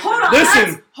have time. Hold for on. that.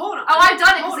 Listen. Hold on. Oh, I've done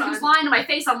it because Hold he on. was lying to my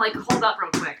face. I'm like, hold up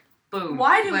real quick. Boom.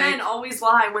 Why do Like, men always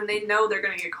lie when they know they're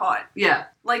gonna get caught? Yeah.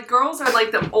 Like, girls are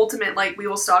like the ultimate, like, we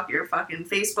will stalk your fucking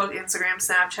Facebook, Instagram,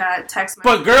 Snapchat, text message.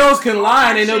 But girls can lie,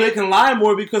 and they know they can lie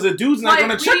more because a dude's not Like,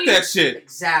 gonna check we- that shit.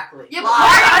 Exactly. Yeah,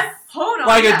 Lies. Hold on.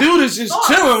 Like yeah. a dude is just False.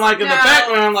 chilling, like in the No.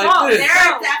 background, like False. this. There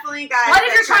are definitely guys. What if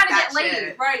that you're trying check to that get laid?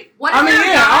 shit. Right. What I if mean, you're a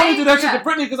yeah, I guy- only do that shit yeah. to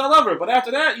Brittany because I love her. But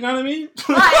after that, you know what I mean?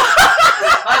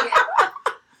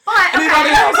 But Anybody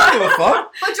okay. else? I don't give a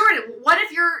fuck. But Jordan, what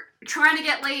if you're trying to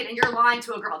get laid and you're lying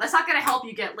to a girl? That's not going to help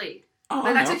you get laid. Oh,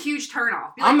 Like, that's no. a huge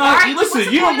turnoff. Be I'm like, not. why- Listen, what's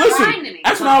the you don't point of lying listen. to me?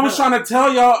 That's what I was trying to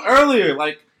tell y'all earlier.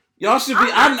 Like, y'all should be.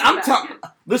 I'm I'm not telling.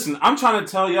 Listen, I'm trying to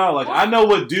tell y'all. Like, I know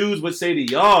what dudes would say to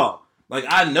y'all. Like,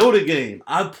 I know the game.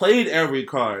 I've played every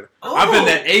card. I've been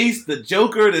the ace, the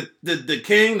joker, the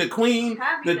king, the queen,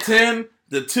 Have the you now? 10,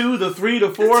 the 2, the 3, the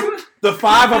 4, the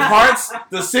 5 of hearts,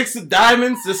 the 6 of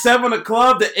diamonds, the 7 of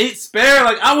club, the 8 spare.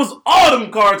 Like, I was all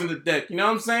them cards in the deck. You know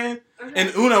what I'm saying? In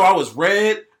Uno, I was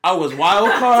red. I was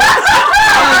wild card.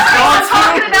 I was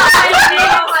talking gone about my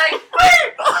name, like,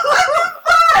 Wait, what the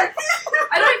fuck?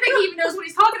 I don't even think he even knows what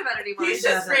he's talking about anymore. He's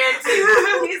just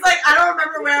ranting. He's like, I don't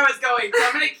remember where I was going, so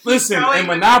I'm gonna keep Listen, going in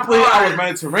with Monopoly, the I was cards.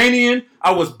 Mediterranean,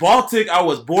 I was Baltic, I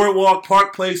was Boardwalk,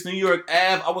 Park Place, New York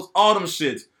Ave, I was all them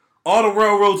shits. All the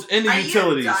railroads and the Are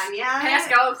utilities. you done yet?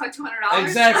 Pascal looks like $200.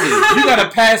 Exactly. You gotta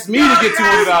pass me No, to get you're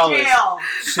out of $200. jail.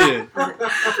 Shit.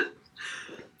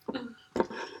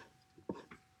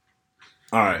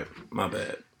 Alright, my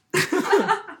bad.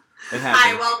 It Hi,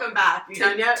 happened. welcome back. You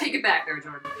done yet? Take it back there,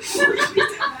 Jordan.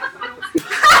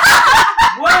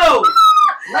 Whoa!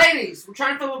 Ladies, we're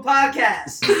trying to film a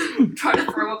podcast. Trying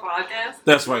to throw a podcast.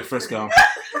 That's right, Frisco.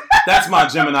 That's my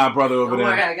Gemini brother over Don't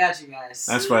worry, there. I got you guys.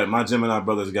 That's right, my Gemini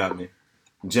brothers got me.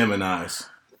 Geminis.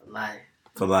 Like,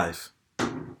 For life.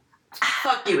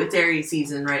 Fuck you, it's Aries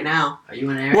season right now. are you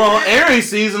in Aries? Well, Aries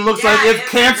season looks Yeah, like it it's is.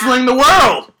 canceling the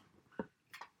world.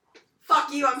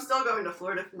 Fuck you, I'm still going to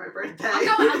Florida for my birthday.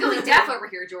 I'm going deaf over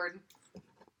here, Jordan.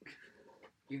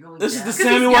 You're going This is down. the 'Cause he's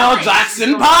Samuel L. yelling.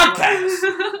 Jackson podcast.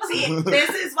 See, this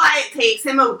is why it takes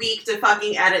him a week to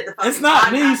fucking edit the fucking It's not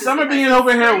podcast, me. is Summer because being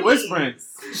over here it's whispering. Aries.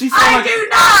 She I do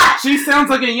not! She sounds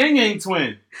like a yin yang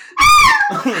twin.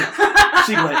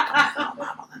 She be like, "Oh,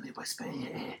 mama, let me whisper in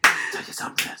your ear. Tell you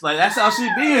something." Like that's how she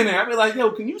be in there. I be like,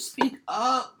 "Yo, can you speak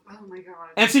up?" Oh my god.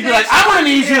 And she be like, "I want to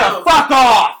need you to fuck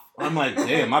off." I'm like,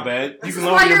 "Damn, my bad. You This can is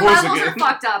lower why your your voice levels are again."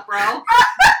 fucked up, bro.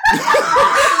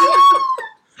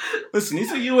 Listen,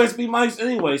 these are USB mics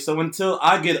anyway. So until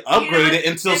I get upgraded,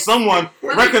 until it's- someone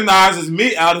recognizes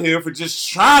me out here for just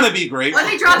trying to be great, Let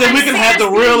me drop then that we can have the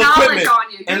CSP real knowledge equipment.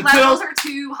 on you. Your Until- levels are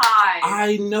too high.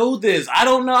 I know this. I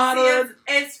don't know how See, to.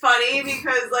 it's funny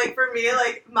because, like, for me,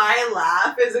 like, my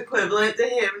laugh is equivalent to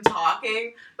him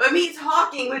talking. But me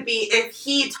talking would be if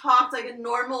he talked like a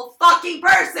normal fucking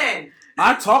person.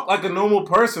 I talk like a normal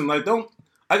person. Like, don't.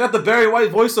 I got the Barry White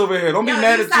voice over here. Don't be Yo,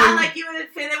 mad you at sound you. like you would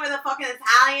fit in with a fucking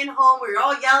Italian home where you're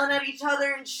all yelling at each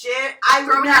other and shit. I would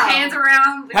Throwing know. your hands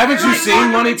around. Haven't You're, you like, seen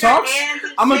walking when he with your talks? hands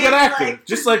and I'm a shit, good actor, like-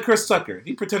 just like Chris Tucker.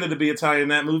 He pretended to be Italian in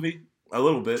that movie a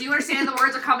little bit. Do you understand the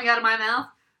words are coming out of my mouth?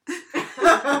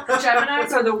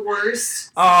 Geminis are the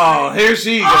worst. Oh, here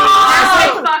she goes.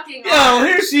 Yes, they fucking are. Yo,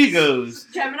 here she goes.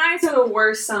 Geminis are the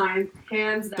worst sign,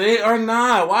 hands down. They are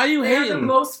not. Why are you They are the hating?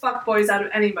 most fuckboys out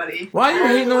of anybody. Why are you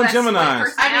hating on That's my Geminis? I mean,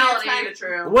 it's personality. kind of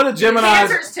true. What a Gemini.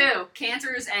 Cancers too.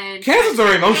 Cancers and Cancers are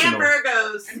And emotional.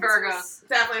 Virgos. And Virgos.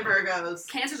 Definitely Virgos.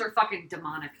 Cancers are fucking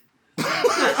demonic.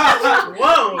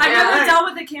 Whoa. I Yeah, never dealt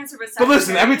with the Cancer, But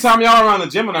listen, every time y'all around a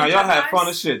Gemini, And y'all have Geminis? fun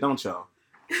as shit, don't y'all?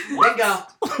 Bingo.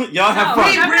 Y'all have No,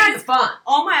 fun. We bring the fun.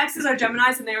 all my exes are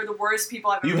Geminis, and they are the worst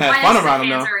people I've ever You met. have My fun ex is a around them,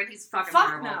 though. Cancer and he's fucking Fuck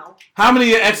horrible. no. How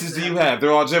many exes do you have?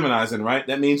 They're all Geminis, then, right?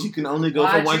 That means you can only go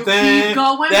for Why'd one you thing. keep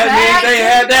going That back means they to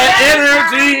had that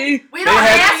the energy. We They don't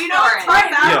had- ask You know what's for funny?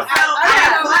 it. Yeah. I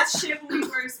didn't know that shit when we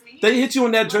first meet. They hit you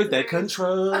in that drink, that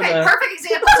controller. Okay, perfect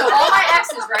example. So all my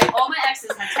exes, right? All my exes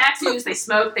have tattoos, they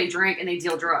smoke, they drink, and they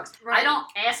deal drugs. Right. I don't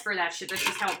ask for that shit. That's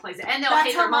just how it plays. And they'll That's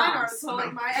hate how their mine are. moms. So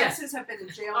like my Yeah. exes have been in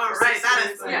jail. All for right, 6 that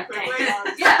years. is Yeah. quickly.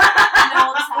 Yeah.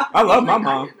 I love my Like,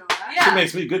 mom. didn't know that. Yeah. She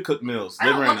makes me good cooked meals. I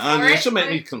don't Liver and look for onions. it, She'll make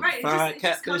me Right, some right, it fried just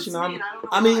comes catfish. to You know, me and I don't know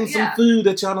I mean, why. some Yeah. food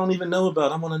that y'all don't even know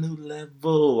about. I'm on a new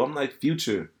level. I'm like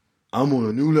Future. I'm on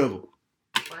a new level.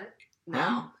 What?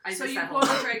 No. I So missed you that whole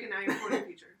quoted Drake and now you're quoting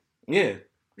Future. Yeah.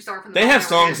 We start from the They have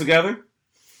bottom. songs together.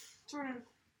 Jordan.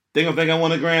 They gonna think I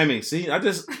won a Grammy. See, I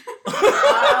just.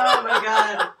 Oh my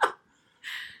god.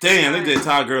 Damn, they did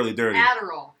Todd Gurley dirty.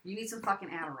 Adderall. You need some fucking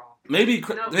Adderall. Maybe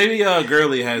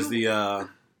Gurley has the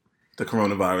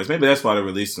coronavirus. Maybe that's why they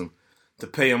released him to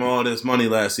pay him all this money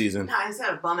last season. Nah, he's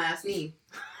got a bum ass knee.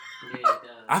 Yeah, it does.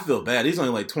 I feel bad. He's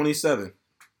only like 27.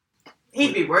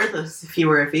 He'd be worthless if he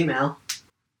were a female.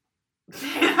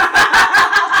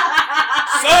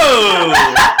 So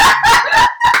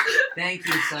Thank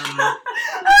you, Sonia.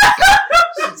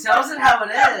 She tells it how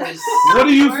it is. what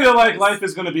do you feel like life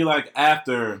is gonna be like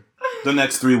after the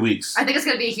next 3 weeks? I think it's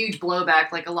gonna be a huge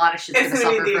blowback. Like a lot of shit's It's gonna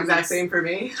gonna suffer be the from exact this. same for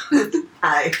me.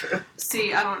 Hi.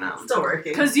 See, I don't know. Still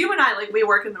working. Because you and I, like, we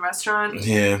work in the restaurant.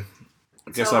 Yeah,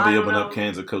 I guess So, I'll be I don't opening up know.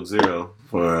 cans of Coke Zero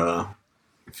for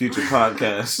future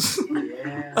podcasts.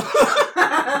 Yeah.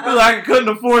 Feel like I couldn't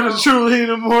afford it truly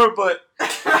anymore, but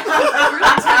We're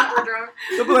drunk.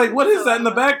 they'll be like, "What is that in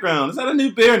the background? Is that a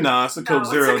new beer?" Nah, it's a Coke it's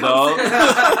a Zero, Coke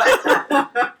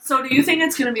dog. So do you think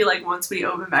it's going to be, like, once we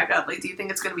open back up, like, do you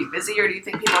think it's going to be busy, or do you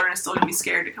think people are still going to be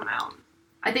scared to come out?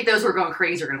 I think those who are going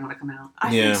crazy are gonna want to come out.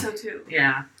 I Yeah. think so, too.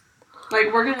 Yeah.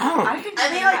 Like, we're going to... Oh. I think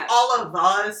like all of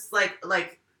us,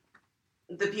 like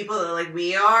the people that like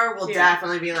we are, will Yeah.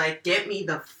 definitely be like, get me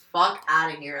the fuck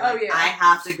out of here. Oh, Like, yeah. I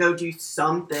have to go do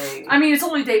something. I mean, it's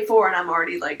only day 4, and I'm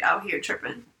already, like, out here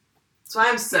tripping. That's why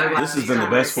I'm so glad. This has he's been the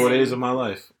not best 4 working. days of my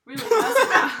life. Really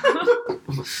doesn't.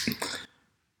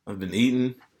 I've been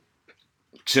eating,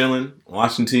 chilling,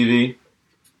 watching TV.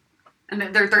 And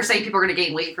they're saying people are gonna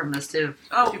gain weight from this too.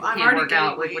 Oh, People I'm can't already work getting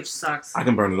out, like, weight. which sucks. I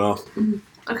can burn it off.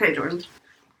 Okay, Jordan.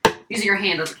 Using your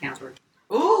hand doesn't count. Jordan.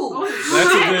 Ooh.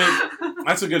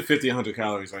 That's a good 50, 100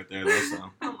 calories right there, though.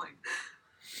 So. Oh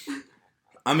my.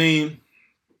 I mean,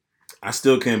 I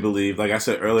still can't believe, like I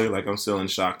said earlier, like I'm still in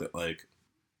shock that like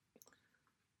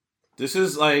this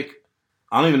is like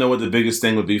I don't even know what the biggest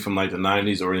thing would be from like the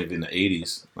 90s or even the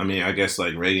 80s. I mean, I guess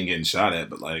like Reagan getting shot at,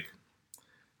 but like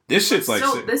this shit's like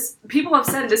So this people have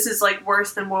said this is like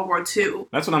worse than World War II.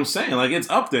 that's what I'm saying. Like it's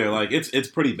up there. Like it's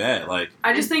pretty bad. Like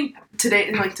I just think today,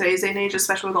 in like today's day and age,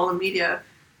 especially with all the media,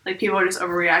 like people are just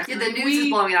overreacting. Yeah, the Like, news is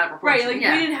blowing out of proportion. right. Like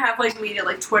yeah. we didn't have like media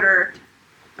like Twitter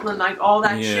and like all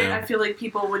that Yeah. shit. I feel like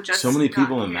people would just so many not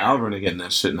people in care. Malvern are getting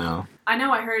that shit now. I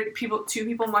know. I heard two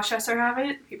people in Westchester have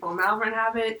it. People in Malvern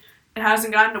have it. It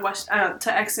hasn't gotten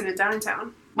to Exton and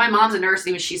downtown. My mom's a nurse, and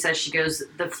even she says, she goes,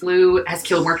 the flu has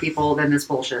killed more people than this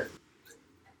bullshit.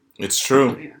 It's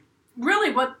true. Yeah.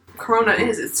 Really, what Corona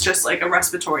is, it's just like a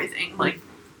respiratory thing. Like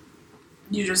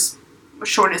you just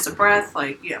shortness of breath.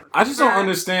 Like yeah. I just don't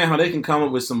understand how they can come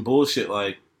up with some bullshit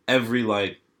like every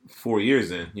like 4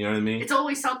 years in. You know what I mean? It's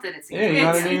always something, it seems. Yeah, you know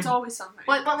what I It's, mean? it's always something.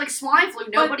 But like swine flu,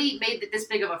 nobody made this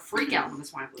big of a freak out when the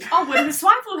swine flu. Oh, when the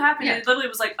swine flu happened, Yeah. it literally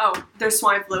was like, oh, there's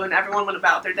swine flu, and everyone went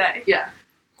about their day. Yeah.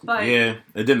 But Yeah,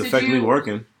 it didn't Did affect me you-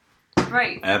 working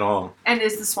right. at all. And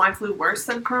is the swine flu worse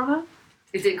than Corona?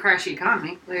 It didn't crash the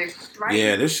economy. Like, Right.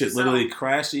 Yeah, this shit So- literally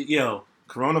crashed. Yo,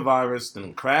 coronavirus,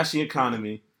 then crashed the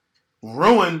economy,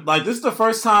 ruined. Like this is the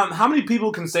first time. How many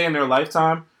people can say in their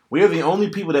lifetime we are the only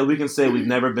people that we can say we've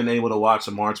never been able to watch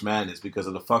a March Madness because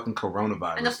of the fucking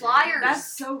coronavirus? and the Flyers.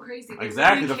 That's so crazy. They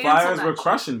Exactly, the literally canceled Flyers that were shit.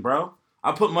 crushing, bro.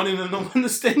 I put money in them to win the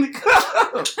Stanley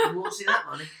Cup. You won't see that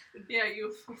money. Yeah,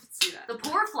 you see that. the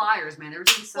poor Flyers, man. They were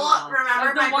doing so Well, well. remember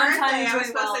Like, the my one time birthday, you I was doing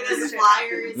supposed well, to go to the this shit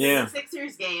Flyers Yeah.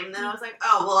 Sixers game. Then I was like,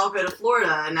 oh, well, I'll go to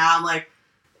Florida. And now I'm like,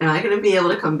 am I going to be able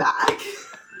to come back?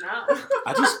 No.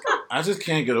 I just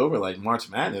can't get over like March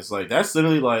Madness. Like that's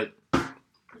literally like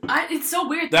It's so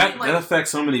weird. that. thinking, like, That affects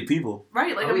so many people.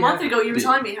 right, like Oh, a month yeah. ago, you were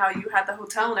telling me how you had the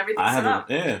hotel and everything I set had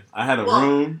up. I had a Well,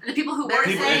 room. And the people who They're work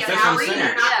People- saying that's what I'm now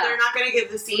saying. they're not going to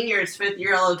give the seniors 5th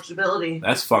year eligibility.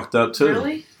 That's fucked up too.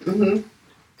 Really? Mm-hmm.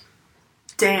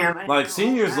 Damn. I didn't Like know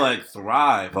seniors that. like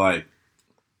thrive. Like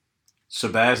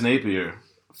Shabazz Napier,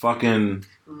 fucking.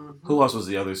 Who else was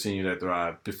the other senior that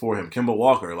thrived before him? Kimball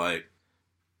Walker. Like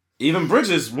even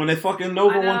Bridges when they fucking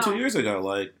Nova I won know. 2 years ago.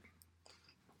 Like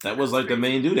that was like the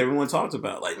main dude everyone talked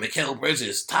about. Like Mikal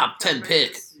Bridges, top 10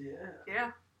 pick. Yeah.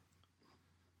 Yeah.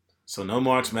 So no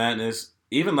March Madness.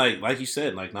 Even like you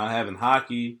said, like not having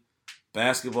hockey,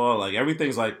 basketball, like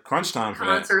everything's like crunch time for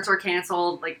that. concerts are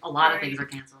canceled. Like a lot of Right. things are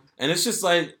canceled. And it's just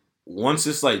like once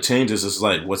this like changes, it's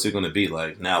like what's it gonna be?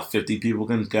 Like now 50 people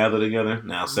can gather together.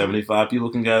 Now 75 people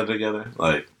can gather together.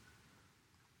 Like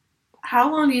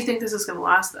How long do you think this is going to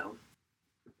last, though?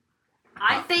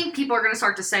 I think people are going to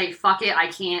start to say, fuck it, I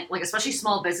can't, like, especially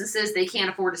small businesses, they can't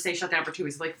afford to stay shut down for 2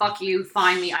 weeks. Like, fuck you,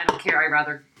 fine me, I don't care, I'd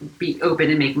rather be open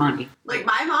and make money. Like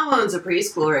my mom owns a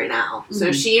preschool right now, so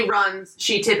Mhm.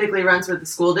 she typically runs with the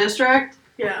school district.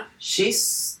 Yeah.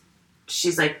 She's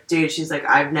like, dude, she's like,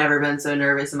 I've never been so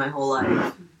nervous in my whole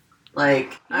life.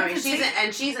 Like, I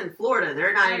mean, she's in Florida.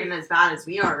 They're not even as bad as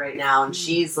we are right now, and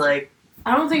she's like,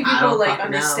 I don't think I people, don't like,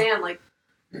 fucking know. understand, like,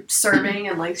 serving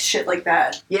and, like, shit like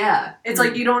that. yeah, It's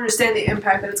like you don't understand the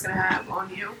impact that it's going to have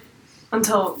on you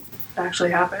until it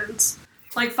actually happens.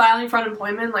 Like, filing for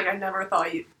unemployment, like, I never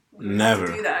thought you'd have never,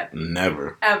 to do that.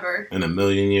 never Ever. in a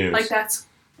million years. Like, that's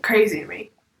crazy to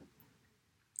me.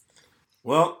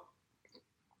 Well,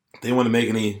 they want to make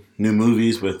any new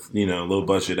movies with low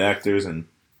budget actors and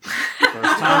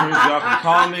first timers. Y'all can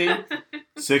call me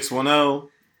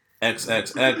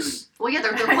 610-XXX. Well, yeah,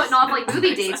 they're putting off, like,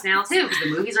 movie dates now, too, because the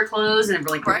movies are closed and,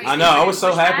 like, Right. I know. I was so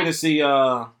push happy back. to see.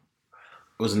 It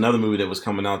was another movie that was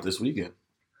coming out this weekend.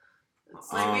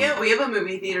 it's like we have a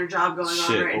movie theater job going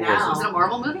shit, on right what was now. Was it a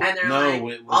Marvel movie? And they're No, like,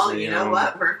 it was oh, you know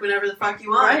what? Work whenever the fuck you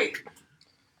want. Right.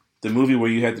 The movie where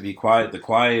you had to be quiet. The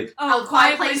Quiet. Oh,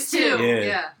 Quiet Place 2.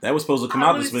 Yeah, that was supposed to come I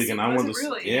out wanted this to weekend. see- I was wanted it to.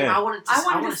 really? Yeah. I wanted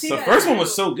to see The that. first one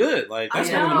was so good. Like that's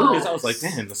I one of the know. movies I was like,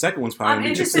 damn. The second one's probably I'm gonna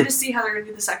be interested good. to see how they're going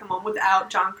to do the second one without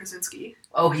John Krasinski.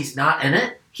 Oh, he's not in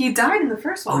it? He died in the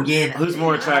first Oh, one. yeah. Who's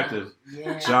more attractive,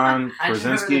 Yeah. John I just remember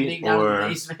them Krasinski being down in the or?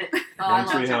 basement. Oh, I One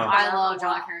love Tree John. Hill. I love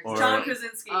John Krasinski. Or- John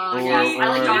Krasinski. Oh, Or- yes. I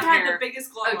like or- He John had hair. the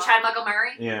biggest glow Oh, up. Chad Michael Murray?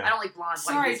 Yeah. I don't like blonde.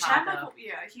 Sorry, like, he's Chad hot, though. Michael.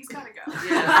 Yeah, he's gotta go.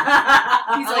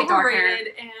 Yeah. He's I like dark hair.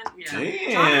 overrated, and Yeah. John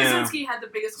Damn. Krasinski had the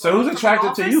biggest glow So who's up from attracted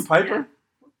The to you, Office. Piper?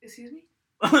 Excuse me?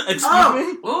 Excuse Oh. me.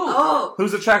 Ooh. Oh,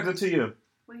 Who's attracted to you?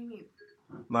 What do you mean?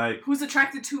 Like Who's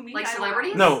attracted to me? Like I don't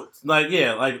celebrities? know. no, like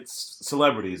yeah, like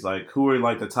celebrities. Like who are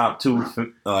like the top two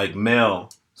like male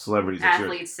celebrities that you're?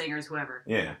 Athletes, singers, whoever.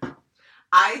 Yeah.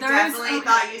 I There is- definitely okay.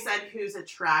 thought you said who's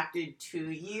attracted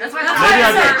to you. That's why- Not that's Maybe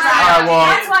I did. attracted All right, well-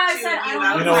 That's why I to said I you. don't I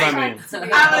You was know what I like-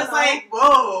 mean. I was like,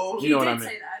 whoa. He You know what did I mean.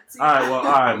 say that. See? All right. Well. All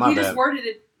right. My You just bad. worded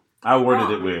it. I worded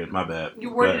it wrong. weird. My bad.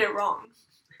 You worded But it wrong.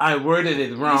 I worded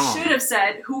it wrong. You should have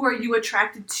said, "Who are you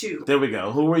attracted to?" There we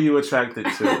go. Who were you attracted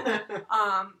to?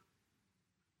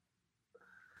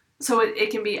 So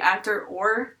it can be actor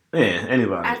or Yeah.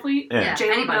 Anybody. athlete. Yeah.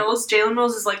 Jalen anybody. Mills. Jalen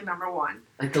Mills is like number one.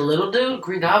 Like the little dude,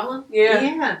 Green Goblin?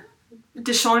 Yeah.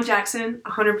 Deshaun Jackson,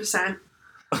 100%.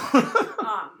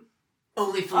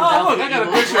 Only Oh, look, I got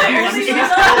a picture of Philadelphia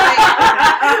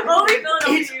Only Eagles.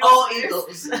 It's all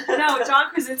Eagles. No, John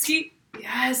Krasinski.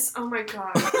 Yes. Oh my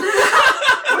god. Where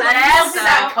That the hell ass, did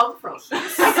that though. come from?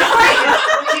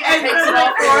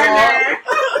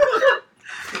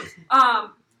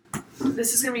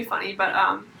 This is gonna be funny, but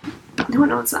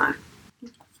no, it's not.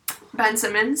 Ben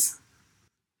Simmons.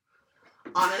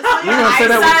 Honestly, You're gonna say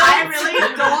that I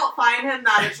really don't find him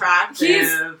that attractive.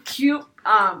 He's cute.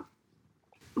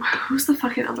 Who's the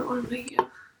fucking other one? Thank you.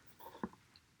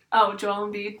 Oh, Joel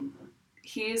Embiid.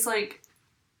 He's like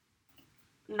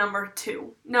number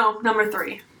 2. No, number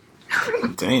 3.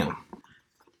 Damn.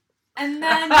 And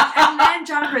then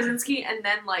John Krasinski, and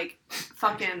then like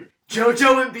fucking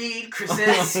JoJo Embiid,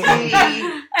 Krasinski.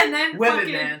 and then Women,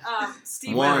 fucking man.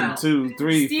 Steve 1, Carell. 2,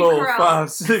 3, Steve 4, Carell.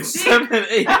 5, 6, Steve- 7, 8.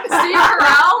 Steve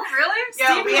Carell? Really?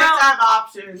 Yeah, Steve we have to have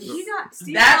options. He got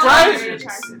Steve That's Carell right. is very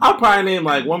attractive. I'll probably name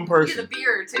like one Yeah, person. the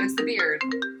beard, too. It's the beard.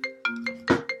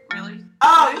 Really?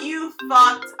 Oh, you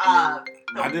fucked up.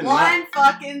 The I did one not.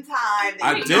 fucking time that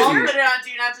I you didn't. don't put it on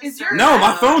Do Not Is Disturb. No,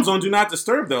 my phone's on Do Not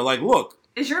Disturb though. Like, look,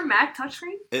 Is your Mac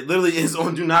touchscreen? it literally is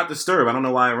on Do Not Disturb. I don't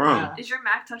know why it rung. Is your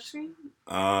Mac touchscreen?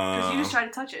 Because you just tried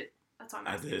to touch it. That's what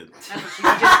I I'm did. That's what she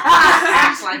just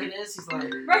acts like it is. He's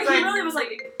like, Right, he really was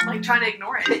like trying to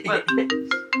ignore it, but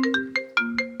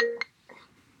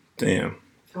Damn.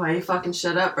 Why you fucking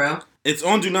shut up, bro? It's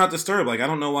on Do Not Disturb. Like, I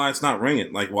don't know why it's not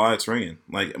ringing. Like, why it's ringing.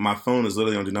 Like, my phone is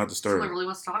literally on Do Not Disturb. Someone really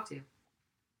wants to talk to you.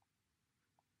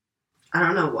 I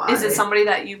don't know why. is it somebody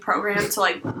that you programmed to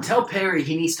like tell Perry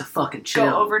he needs to fucking chill.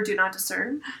 go over Do Not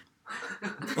Disturb?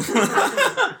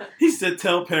 He said,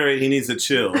 tell Perry he needs to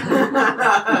chill.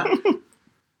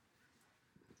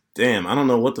 Damn, I don't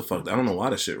know what the fuck. I don't know why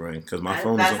the shit rang. Because my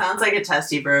phone that is... sounds like a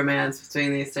testy bromance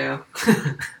between these two.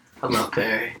 I love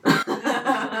Perry.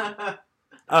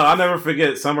 Oh, I'll never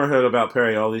forget. Summer heard about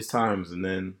Perry all these times, and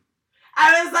then...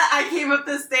 I came up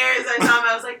the stairs, I saw him,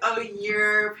 I was like, oh,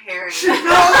 you're Perry.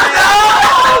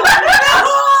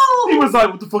 No! He was like,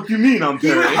 what the fuck you mean I'm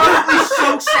Perry? He's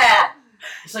so sad.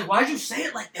 It's like, why'd you say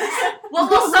it like that? Well,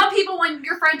 some people, when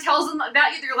your friend tells them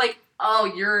about you, they're like,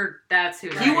 "Oh, that's who."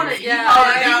 That You wanna- is." you Yeah.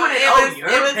 wanna-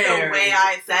 It was the Perry. way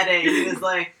I said it. He was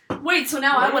like, Wait, so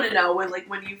now I want to know when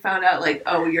you found out like,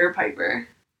 oh, you're Piper.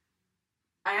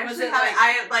 I Was actually it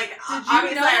haven't, Did you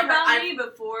obviously know about me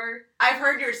before? I've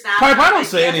heard your Snapchat. Pipe, I don't like,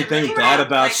 say he hasn't anything really bad like,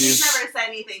 about you. He's never said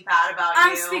anything bad about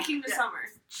I'm you. speaking to Summer.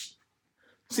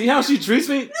 See how she treats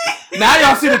me? Now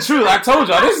y'all see the truth. I told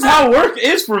y'all. This is how work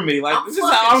is for me. Like, this is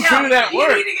how I'm treated at You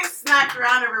work. need to get smacked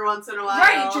around every once in a while.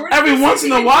 Right, Jordan. Every gets once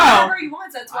in a to do while. whatever he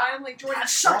wants. That's why I'm like, Jordan,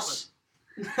 That's shush.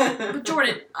 solid. But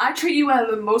Jordan, I treat you out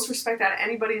of the most respect out of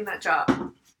anybody in that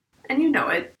job, and you know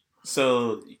it.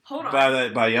 So, Hold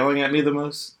on. by yelling at me the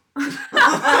most?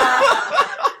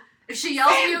 If she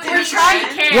yells at you, We're it's trying-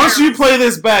 she cares. Once you play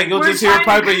this back, you'll We're just hear trying to-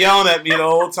 Piper yelling at me the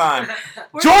whole time.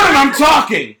 We're Jordan, I'm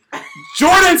talking!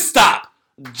 Jordan, stop!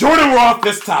 Jordan, we're off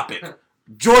this topic.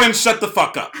 Jordan, shut the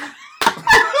fuck up.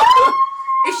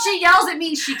 If she yells, it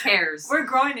means she cares. We're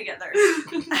growing together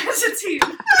as a team.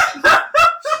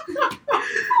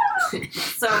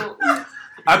 So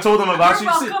I told him about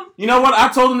You're you. See, welcome. you know what? I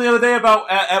told him the other day about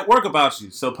at work about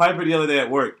you. So Piper the other day at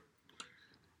work.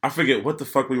 I forget what the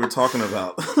fuck we were talking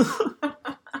about.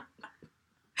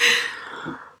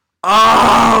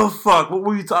 Oh fuck! What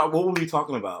were we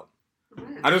talking about?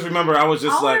 I just remember I was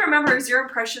just all like, I remember is your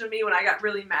impression of me when I got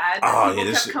really mad. Oh, People yeah,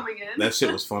 this kept shit- coming in. that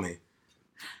shit was funny.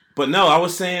 But no, I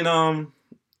was saying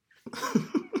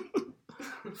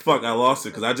fuck, I lost it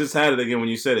because I just had it again when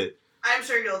you said it. I'm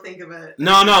sure you'll think of it.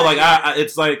 No, like I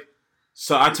it's like.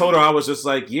 So I told her, I was just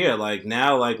like, yeah, like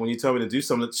now, like when you tell me to do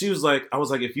something, she was like, I was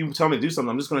like, if you tell me to do something,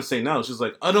 I'm just going to say no. She was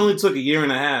like, it only took 1.5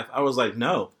 years. I was like,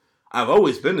 no, I've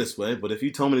always been this way. But if you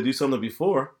told me to do something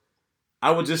before,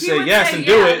 I would just He say would yes say and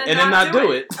yeah, do it and then not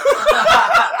do it.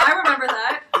 I remember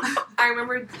that.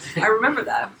 I remember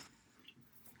that.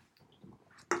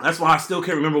 That's why I still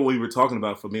can't remember what we were talking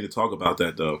about for me to talk about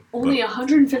that though. Only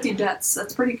 150 deaths.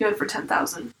 That's pretty good for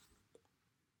 10,000.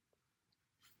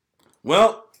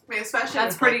 Well, I mean, especially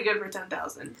That's with, pretty good for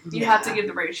 10,000. You Yeah. have to give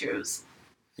the ratios.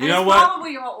 you And know it's what?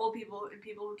 Probably all old people and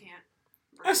people who can't.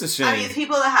 That's a shame. I mean,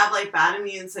 people that have like bad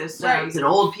immune systems Right. and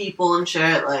old people and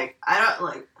shit. Like, I don't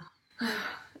like.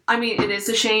 I mean, it is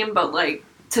a shame, but like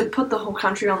to put the whole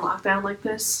country on lockdown like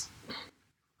this.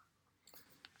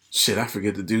 Shit, I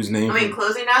forget the dude's name. I mean,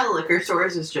 closing down the liquor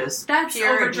stores is just That's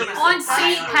pure overdramatic. abuse. On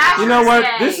St. Patrick's you know what?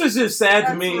 Day. This is just sad to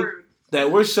That's me. rude. That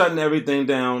we're shutting everything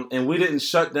down, and we didn't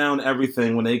shut down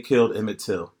everything when they killed Emmett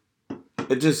Till.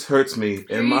 It just hurts me.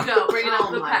 Here in you my go, bringing up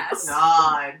Oh the my past.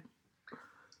 God.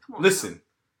 Come on. Listen,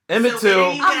 Emmett So Till when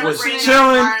are you gonna was bring up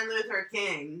chilling. Martin Luther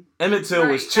King. Emmett Till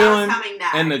was Right, chilling, That's coming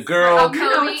next. and the Oh, girl. Kobe. You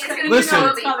know It's gonna be Listen,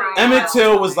 Kobe for a while. Emmett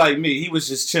Till was like me. He was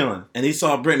just chilling, and he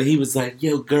saw Brittany. He was like,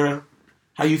 "Yo, girl,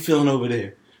 how you feeling over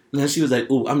there?" And then she was like,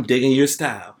 "Ooh, I'm digging your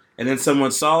style." And then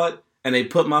someone saw it, and they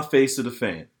put my face to the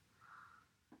fan.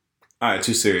 All right,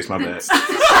 too serious. My bad.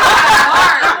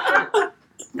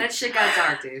 That shit got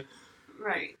dark, dude.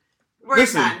 Right. We're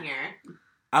Listen. done here.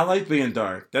 I like being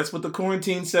dark. That's what the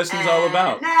quarantine session's all And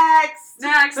about. Next.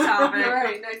 Next topic. All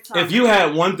right, next topic. If you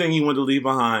had one thing you wanted to leave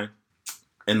behind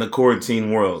in the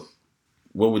quarantine world,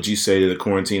 what would you say to the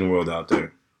quarantine world out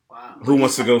there? Wow. Who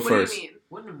wants to go What first? do you mean?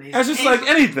 What an amazing. That's just like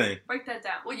anything. Break that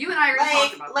down. Well, you and I already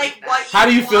talked about Like that. what? How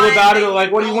do you feel want about it, that or,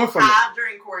 like, what do you want from it? have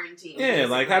during quarantine? Yeah,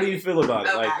 like how do you feel about it?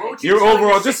 Okay. Like What would you your tell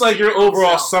overall, just like your 16-year-old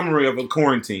overall self? summary of a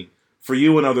quarantine for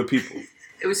you and other people.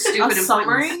 It was A stupid and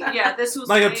summary? pointless. Yeah, this was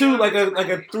Like a way two, over like a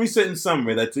dramatic. 3-sentence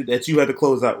summary that you had to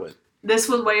close out with. This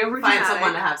was way over Find dramatic.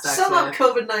 someone to have sex Sum up with.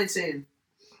 COVID-19.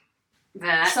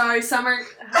 That. Sorry, Summer.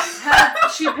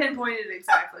 She pinpointed it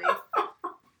exactly.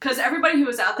 Because everybody who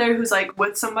was out there who's like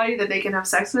with somebody that they can have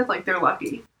sex with, like they're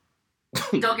lucky.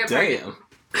 Don't get pregnant.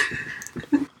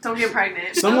 Damn. Don't get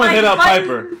pregnant. Someone Like, hit up but-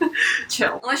 Piper.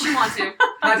 chill. Unless you want to.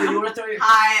 Piper, you want to throw your...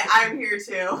 Hi, I'm here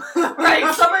too.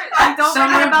 Right, Summer. I don't Summer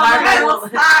forget and about Piper. my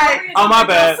girls. Hi. Oh, my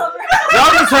bad. Summer.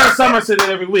 Y'all just heard Summer say that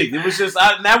every week. It was just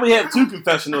now we have 2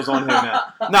 confessionals on here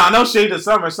now. Nah, no shade to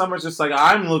Summer. Summer's just like,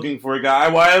 I'm looking for a guy.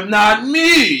 Why am not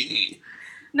me?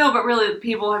 No, but really,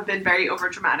 people have been very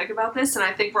overdramatic about this, and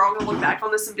I think we're all gonna look back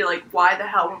on this and be like, why the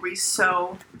hell were we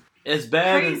so As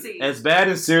bad Crazy. as bad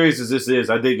and serious as this is,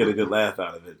 I did get a good laugh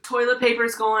out of it. toilet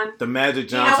paper's gone? The Magic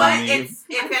You know Johnson what? meme. It's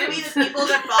gonna be the people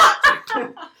that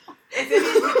bought. It's gonna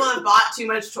be the people that bought too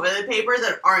much toilet paper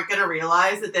that aren't gonna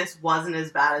realize that this wasn't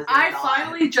as bad as they I thought.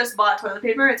 finally just bought toilet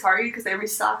paper at Target because they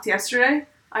restocked yesterday.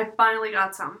 I finally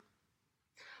got some.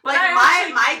 But Like I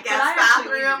my actually guest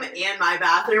actually bathroom needed it. and my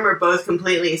bathroom are both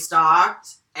completely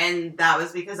stocked, and that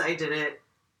was because I did it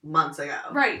months ago.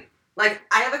 Right. Like,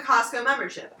 I have a Costco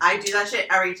membership. I do that shit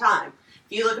every time.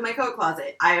 If you look at my coat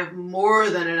closet, I have more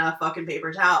than enough fucking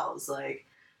paper towels. Like,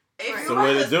 if Right. you're The one way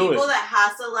of to those do people it. that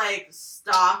has to, like,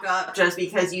 stock up just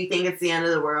because you think it's the end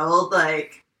of the world,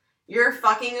 like, you're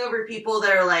fucking over people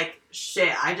that are like,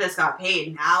 shit, I just got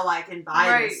paid. Now I can buy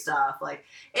Right. this stuff. Like,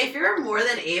 if you're more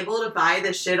than able to buy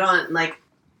this shit on, like,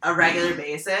 a regular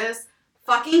basis,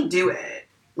 fucking do it.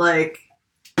 Like,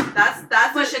 that's the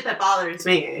But- shit that bothers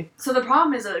me. So the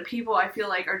problem is that people, I feel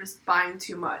like, are just buying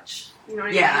too much. You know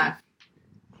what I Yeah.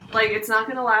 mean? Like, it's not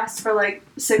gonna last for like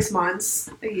 6 months,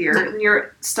 a year, and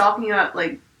you're stocking up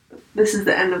like this is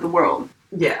the end of the world.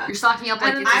 Yeah. You're stocking up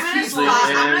like And it's I'm gonna huge stock. list.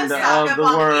 I'm gonna end stock of up the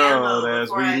on world ammo as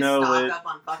before we I know stock it. up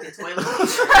on fucking toilet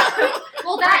paper.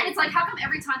 Well, that it's like, how come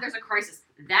every time there's a crisis,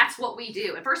 that's what we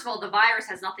do? And first of all, the virus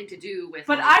has nothing to do with.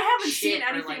 But like, I haven't shit seen or,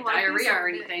 anything like like diarrhea this or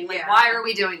in- anything. Like, yeah. why are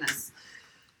we doing this?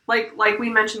 Like we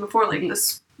mentioned before, like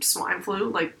this swine flu,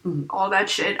 like all that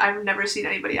shit. I've never seen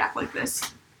anybody act like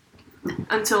this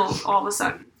until all of a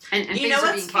sudden. And You things know are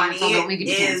what's being funny canceled. Don't need to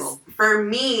be is, canceled. for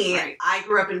me, Right. I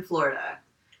grew up in Florida.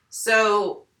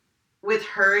 So, with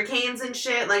hurricanes and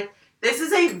shit, like, this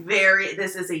is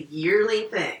a yearly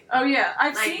thing. Oh yeah,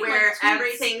 I've Like, seen where like, tweets.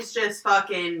 everything's just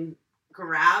fucking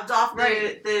grabbed off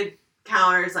Right. the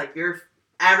counters, like,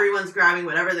 everyone's grabbing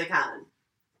whatever they can.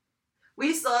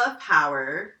 We still have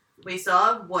power. We still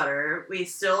have water. We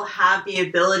still have the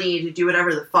ability to do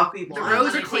whatever the fuck we The want. roads on are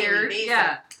a daily cleared. basis.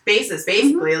 Yeah. Basis,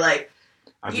 basically. Like,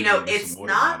 I you just know, needed it's some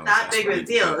water not bottles. that That's big what of I a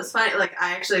deal. did. It's funny. Like,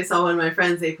 I actually saw one of my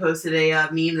friends, they posted a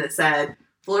meme that said,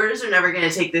 Floridas are never going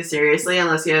to take this seriously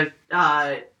unless you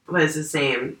have, what is his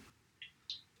name?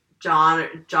 John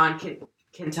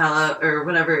Quintella, or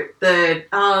whatever. The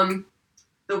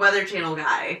Weather Channel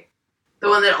guy. The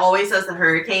one that always does the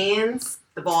hurricanes.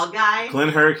 The bald guy. Glenn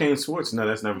Hurricane Schwartz. No,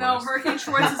 that's never No, mind. Hurricane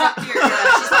Schwartz is up here.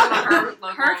 Yeah, she's talking about her local,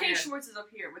 Hurricane yeah. Schwartz is up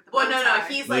here with the. Well, bow no, tie.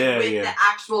 he's like Yeah, with yeah. the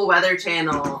actual Weather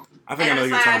Channel. I think I And know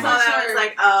it's who you're like, I talking saw about. that, I was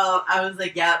like, oh, I was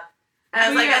like, yep. And I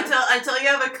was Well, like, yeah. until you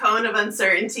have a cone of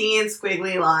uncertainty and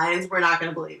squiggly lines, we're not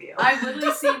gonna believe you. I've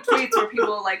literally seen tweets where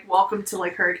people are like, "Welcome to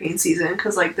like hurricane season,"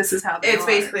 because like this is how they It's are.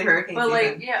 basically hurricane But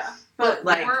season. like, yeah, but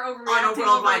Like, we're on overreacting a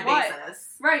worldwide over what? basis.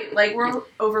 Right, like we're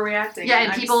overreacting. Yeah,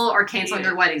 and I people just are canceling hate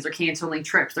their it. weddings, they're canceling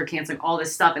trips, they're canceling all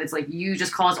this stuff, and it's like you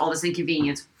just caused all this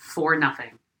inconvenience for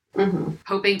nothing, Mm-hmm.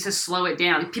 hoping to slow it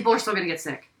down. People are still going to get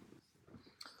sick.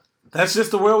 That's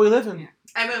just the world we live in.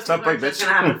 And most Stop people are like just that.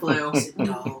 gonna have a flu.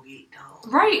 Dog eat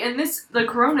dog. Right, and the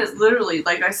corona is literally,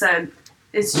 like I said,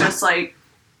 it's just like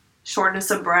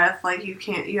shortness of breath. Like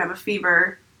you have a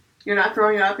fever, you're not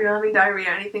throwing up, you're not having diarrhea,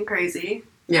 anything crazy.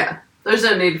 Yeah. There's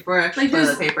no need for extra Like, there's-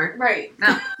 toilet paper. Right. No.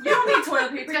 You don't need toilet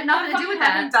paper. It's got nothing to do You're with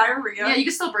not having that. diarrhea. Yeah, you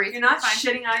can still breathe. You're not It's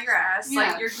fine. shitting out of your ass. Yeah.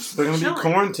 Like you're just They're gonna chilling. be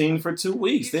quarantined for 2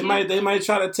 weeks. You They might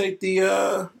try to take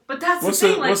the But that's what's the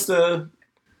thing. the Like what's the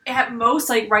at most,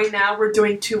 like right now, we're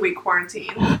doing 2-week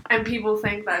quarantine, and people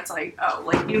think that's like, oh,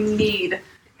 like you need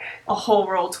a whole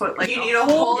roll toilet, like you need a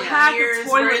whole pack year's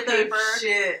of toilet worth paper of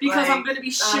shit. because like, I'm gonna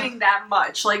be shitting that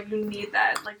much. Like you need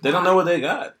that. Like they don't know what they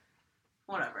got.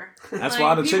 Whatever. That's Like,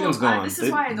 why the people- chicken's gone. this is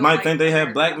They why I don't might like think they have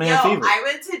America. black man Yo, fever. I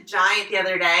went to Giant the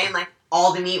other day and like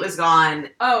all the meat was gone,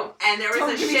 Oh, and there was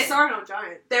don't a get me shit. started on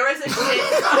Giant. There was a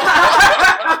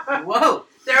shit. Whoa.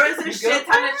 There was a You shit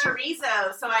go? ton of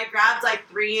chorizo, so I grabbed like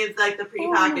 3 of like the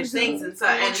prepackaged things, and so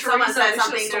and someone said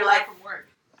something. They're like, from work.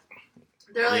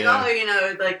 oh,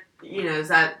 you know, is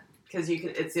that because you can?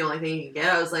 It's the only thing you can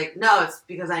get. I was like, no, it's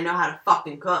because I know how to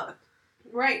fucking cook.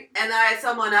 Right. And then I had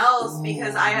someone else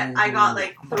because I got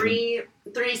like three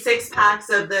 6-packs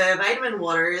of the vitamin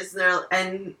waters.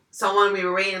 And someone we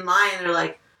were waiting in line. They're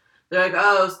like,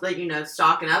 oh, it's like, you know,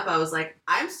 stocking up. I was like,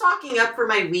 I'm stocking up for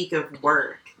my week of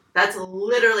work. That's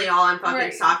literally all I'm fucking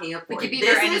Right. stocking up for. Like, you'd be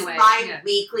This there is anyway, my yeah.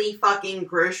 weekly fucking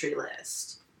grocery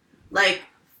list. Like,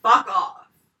 fuck off.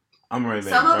 I'm ready to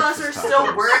make Some of us are breakfast still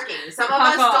tacos. working. Some of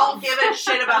us don't give a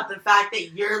shit about the fact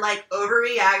that you're like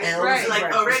overreacting, Right.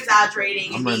 like over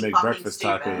exaggerating. I'm ready to make fucking breakfast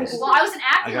stupid. tacos. Well, I was in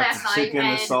I Acme got last the night chicken, the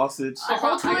and sausage. the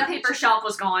whole I toilet got paper the shelf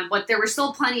was gone, but there were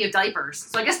still plenty of diapers.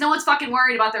 So I guess no one's fucking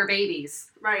worried about their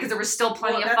babies Right. because there was still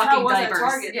plenty Well, of that's how fucking it was at diapers.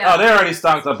 Target. Yeah. Oh, they already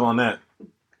stocked up on that.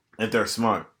 If they're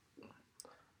smart.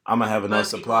 I'm going to have enough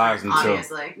Most people supplies aren't, until...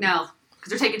 obviously. No, because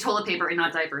they're taking toilet paper and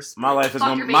not diapers. My life is Fuck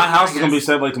going your my baby, house I is going to be guess.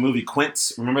 set like the movie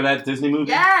Quince. Remember that Disney movie?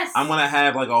 Yes. I'm gonna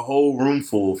have like a whole room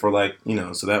full for like, you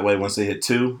know, so that way once they hit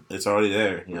 2, it's already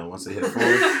there. You know, once they hit 4,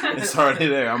 it's already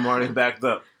there. I'm already backed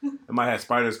up. It might have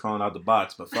spiders crawling out the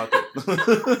box, but fuck it. You're like,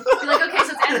 okay, so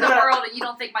it's the end of the world, and you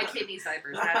don't think my kid needs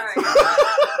diapers. That's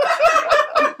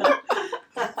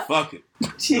Fuck it.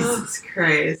 Jesus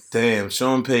Christ. Damn,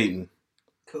 Sean Payton.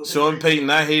 Sean Payton,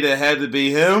 I hate it had to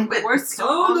be him. But We're still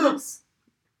on this.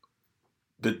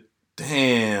 But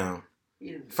damn.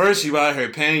 First you out here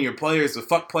paying your players to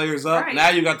fuck players up. Right. Now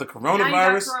you got the Now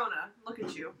coronavirus. you got Corona. Look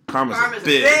at you. Karma's, Karma's a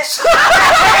bitch.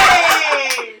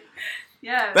 Hey!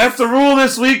 Yeah. That's the rule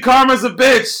this week. Karma's a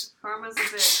bitch. Karma's a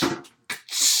bitch.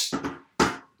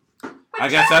 I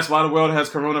guess that's why the world has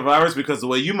coronavirus, because the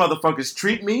way you motherfuckers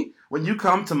treat me when you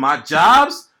come to my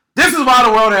jobs, this is why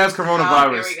the world has Oh,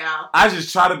 coronavirus. here we go. I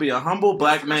just try to be a humble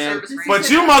black man, Service range. but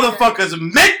you motherfuckers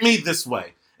make me this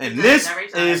way. And this Every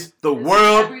time. is the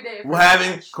world Every day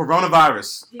having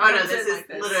coronavirus. He Oh no, comes this in is like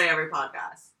this. literally every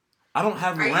podcast. I don't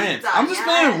have Are you rants. done I'm just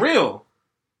yet? being real.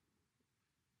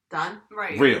 Done?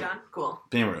 Right. Real. You're done. Cool.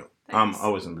 Being real. Thanks. I'm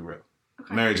always gonna be real.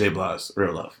 Okay. Mary J. Blige,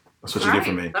 real love. That's what you get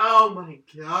from me. Oh my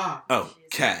god. Oh,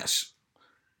 cash.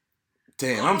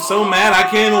 Damn, I'm so mad I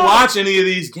can't even watch any of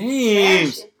these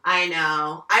games. I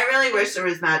know. I really wish there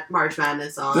was March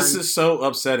Madness on. This is so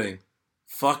upsetting.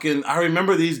 Fucking, I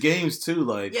remember these games too.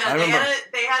 Like, yeah, I they remember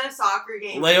had a soccer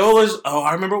game. Layola's. Oh,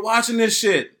 I remember watching this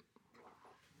shit.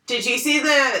 Did you see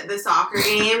the soccer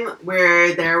game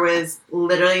where there was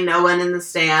literally no one in the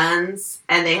stands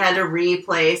and they had to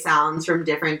replay sounds from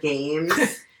different games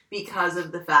because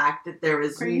of the fact that there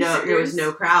was Are you there was serious?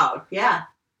 no crowd. Yeah.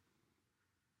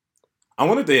 I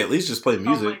wonder if they at least just play Oh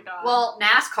music. my god. Well,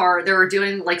 NASCAR, they were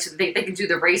doing like so they can do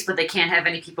the race, but they can't have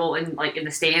any people in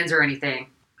the stands or anything.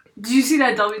 Did you see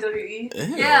that WWE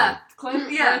Ew. Yeah. clip?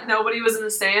 Yeah. Like, nobody was in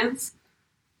the stands.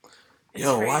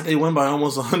 Yo, why'd they win by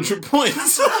almost 100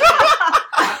 points? Yo,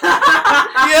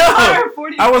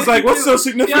 140, I was like, what's so 52.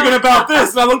 significant Yeah. about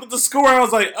this? And I looked at the score. I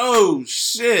was like, oh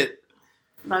shit,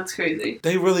 That's crazy.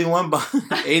 they really won by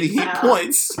 88 Yeah.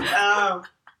 points. Oh.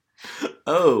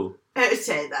 Oh,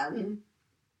 Okay then.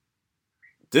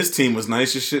 this team was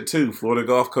nice as shit too. Florida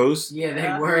Gulf Coast. Yeah, they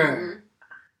Yeah. were.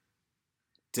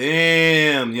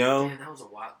 Damn, yo. Man, that was a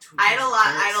wild. I had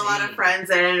a lot of friends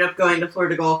that ended up going to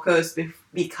Florida Gulf Coast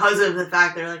because of the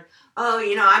fact they're like, oh,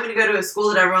 you know, I'm going to go to a school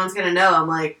that everyone's going to know. I'm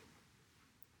like,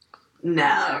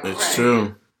 no. It's Right.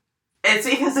 true. It's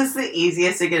because it's the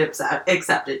easiest to get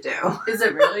accepted to. Is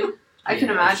it really? I can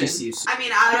imagine. I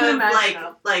mean, I out can of imagine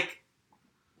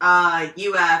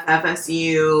UF,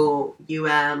 FSU,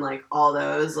 UM, like all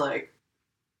those, like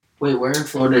Wait, where in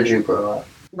Florida did you grow up?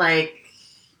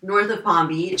 north of Palm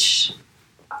Beach.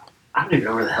 I don't even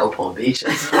know where the hell Palm Beach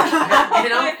is. So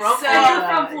you're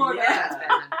from Florida.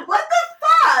 Yeah. What the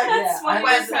fuck? Yeah, I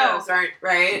West was- Coast,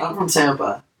 right? I'm from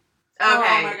Tampa. Okay, Oh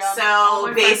my God. All so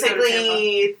my friends go to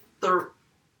basically,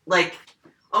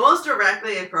 almost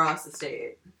directly across the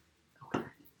state.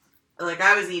 Like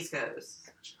I was East Coast.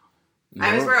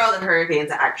 I was No. where all the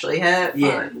hurricanes actually hit.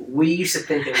 Yeah, we used to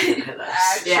think they were gonna hit us.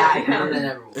 Actually, Yeah. No, they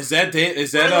never Is was. that We're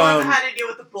the ones that had to deal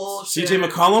with the bullshit. CJ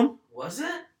McCollum? Was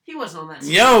it? He wasn't on that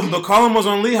team. Yo, McCollum was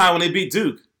on Lehigh when they beat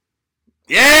Duke.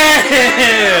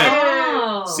 Yeah!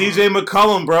 Oh. CJ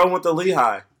McCollum, bro, went to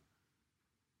Lehigh.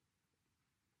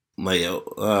 Like, yo,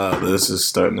 this is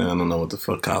starting. I don't know what the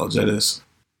fuck college that is.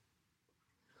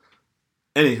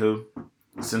 Anywho,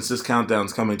 since this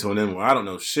countdown's coming to an end, where I don't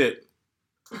know shit.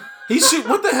 He shoot.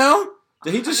 What the hell?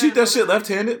 Did he just shoot that shit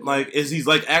left-handed? Like, is he's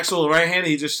like actual right-handed?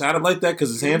 He just shot it like that because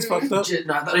his hands fucked up,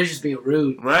 No, I thought he was just being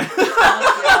rude. right?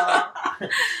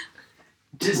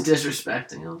 Just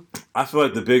disrespecting him. I feel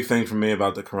like the big thing for me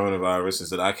about the coronavirus is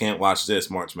that I can't watch this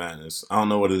March Madness. I don't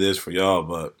know what it is for y'all,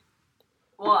 but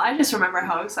Well, I just remember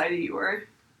how excited you were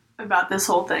about this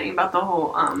whole thing, about the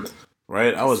whole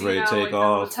right, I was ready to casino, take like, the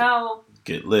off, hotel,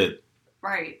 get lit.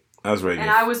 right? I was ready. And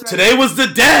to I was ready. Today was the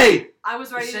day. I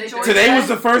was ready to Today- join. Today that. was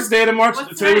the first day of the March.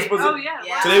 What's Today was today? supposed to. Oh yeah.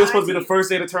 Yeah. Today was supposed to be the first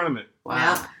day of the tournament. Wow.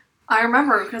 Yeah. I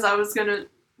remember because I was gonna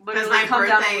Because literally my come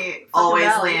down birthday fucking always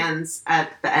valley. lands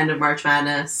at the end of March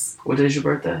Madness, What day is your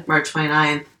birthday? March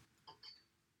 29th.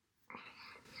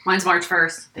 Mine's March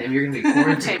 1st. Damn, you're gonna be Okay,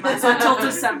 quarantined. mine's not until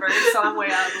December, so I'm way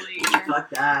out of the league. Fuck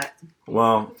that.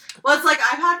 Well, Well, it's like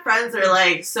I've had friends that are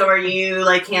like, so are you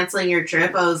like canceling your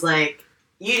trip? I was like,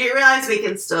 you do realize we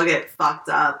can still get fucked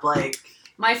up, like.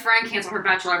 My friend canceled her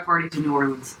bachelorette party to New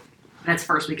Orleans. That's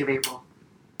first week of April.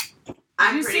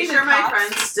 I'm you pretty see sure the my cops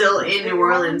friend's still in New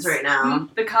Orleans right now.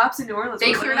 The cops in New Orleans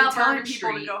They were cleared literally out telling Bourbon people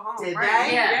to Street. go home. Did right?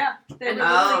 they? Yeah. They were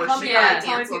Oh, literally coming she out yeah, got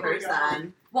telling canceled people to hers go home.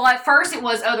 then. Well, at first it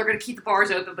was, they're going to keep the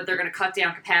bars open, but they're going to cut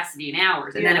down capacity in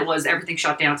hours. And then Yeah. it was everything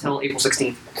shut down until April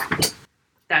 16th.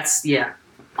 That's, yeah.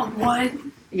 Oh, what?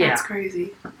 Yeah. That's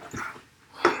crazy.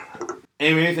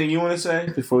 Amy, anything you want to say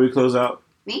before we close out?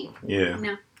 Me? Yeah.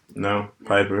 No. No?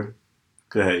 Piper?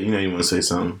 Go ahead. You know you want to say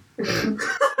something. What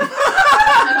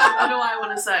do I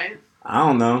want to say? I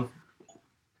don't know.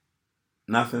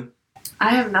 Nothing?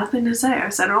 I have nothing to say. I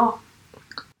said it all.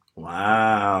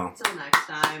 Wow. Until next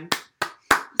time.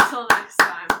 Until next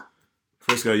time.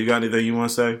 Frisco, you got anything you want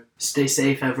to say? Stay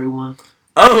safe, everyone.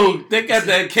 Oh, they got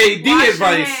that KD Wash your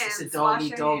advice. hands. It's a dog Wash eat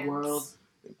your dog hands. world.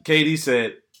 KD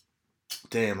said,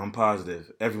 damn, I'm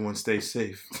positive. Everyone stay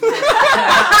safe.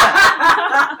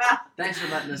 Thanks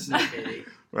for letting us know, Katie.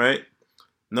 Right?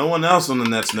 No one else on the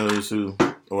Nets knows who,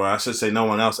 or I should say no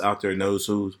one else out there knows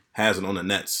who has it on the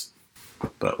Nets.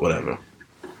 But whatever.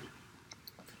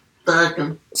 Fuck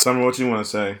 'em. Summer, what you want to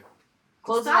say?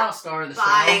 Close Stop out, star of the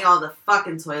Buying show. all the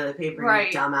fucking toilet paper,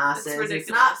 Right. you dumbasses. It's It's ridiculous.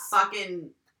 not fucking.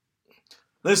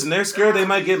 Listen, they're scared they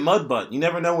might get mud butt. You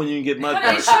never know when you can get mud But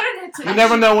it butt. shouldn't. You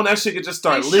never know when that shit could just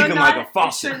start It should leaking not- like a it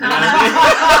faucet. should You know what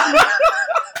I mean?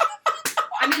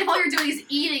 I mean, if all you're doing is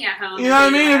eating at home. You know what I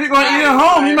mean? If you're going to eat at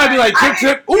home, you might be like, tip,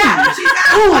 tip, ooh, Yeah, she's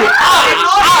got ooh, like,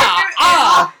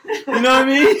 ah. You know what I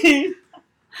mean?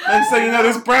 Next thing you know,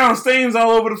 there's brown stains all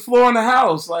over the floor in the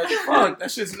house. Like, fuck, that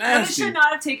shit's But it nasty. should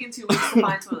not have taken 2 weeks to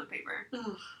find toilet paper.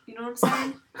 You know what I'm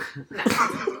saying?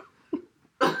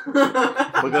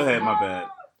 But go ahead, my bad.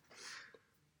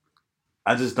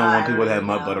 I just don't want people to have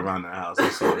mud butt around their house.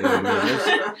 That's all, you know what I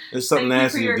mean? There's something Thank you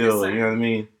nasty for to your deal with, concern. you know what I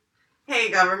mean? Hey,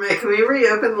 government, can we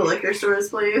reopen the liquor stores,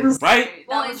 please? Right?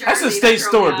 Well, in That was- That's a Jersey, state that's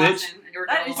store, your only bitch. option, and you're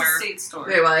That is a Delaware. state store.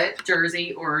 Wait, what?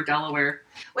 Jersey or Delaware.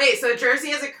 Wait, so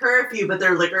Jersey has a curfew, but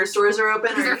their liquor stores are open?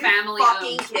 Because Are they're you family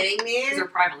fucking owned. kidding me? Because they're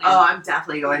privately Oh, owned. I'm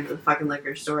definitely going to the fucking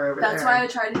liquor store over That's there. why I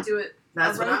tried to do it.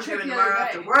 That's a what road I'm trip doing the tomorrow other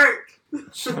after day. work.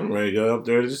 I'm ready to go up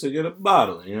there just to get a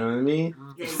bottle, you know what I mean?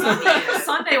 Yeah, you Sunday, need it.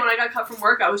 Sunday when I got cut from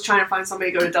work, I was trying to find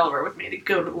somebody to go to Delaware with me to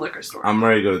go to the liquor store. I'm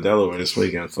ready to go to Delaware this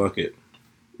weekend. Fuck it.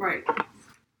 Right.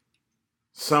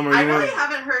 Summer, I you really want?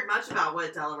 haven't heard much about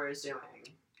what Delaware is doing.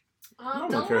 No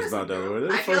one cares about Delaware. They're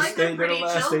the I feel first like they're state, they're the pretty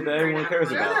last chill state that everyone right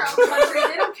cares now. They're about. their own country.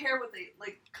 They don't care what they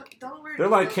like. Delaware. They're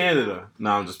like Canada.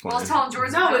 No, I'm just Well, playing. it's all in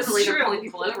Jersey. No, it's Supposedly they're true. pulling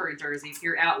people over in Jersey if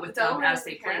you're out with Delaware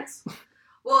out-of-state doesn't care. plates.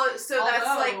 Well, so that's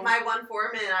Although- like my one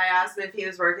foreman. I asked him if he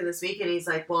was working this week, and he's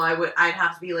like, "Well, I'd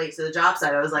have to be late to the job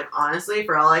site." I was like, "Honestly,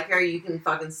 for all I care, you can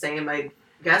fucking stay in my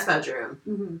guest bedroom."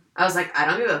 Mm-hmm. I was like, "I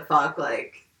don't give a fuck."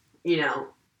 Like, you know,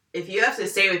 if you have to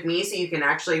stay with me so you can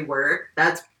actually work,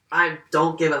 I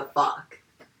don't give a fuck.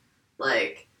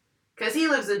 Like, because he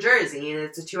lives in Jersey, and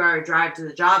it's a 2-hour drive to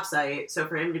the job site. So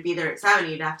for him to be there at 7,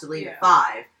 he'd have to leave Yeah. at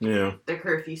 5. Yeah. The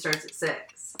curfew starts at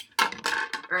 6.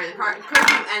 Or the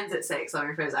curfew ends at 6, let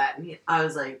me rephrase that. And I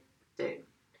was like, dude.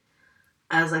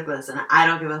 I was like, listen, I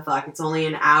don't give a fuck. It's only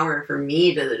an hour for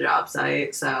me to the job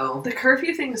site, so. The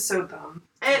curfew thing is so dumb.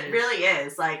 It really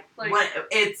is. Like Like- what?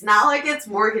 It's not like it's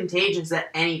more contagious at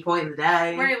any point in the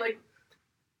day. Right, like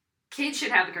Kids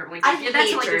should have the curfew. Like, I yeah, that's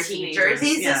hate for, like, Jersey. the teenagers.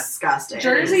 Jersey's Yeah. disgusting.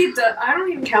 Jersey. I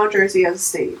don't even count Jersey as a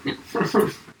state.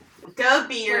 Go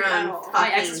be your Like, own no. My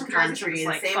exes fucking from Jersey country. were just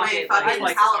The like, same fuck way it, but I fucking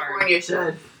like this California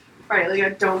should. Right, like I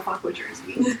don't fuck with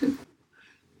Jersey.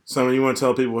 Summer, you want to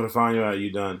tell people where to find you at?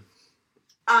 You done?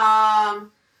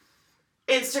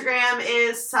 Instagram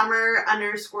is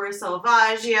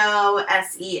summer_Selvaggio,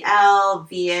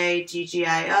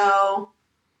 SELVAGGIO.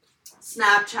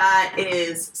 Snapchat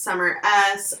is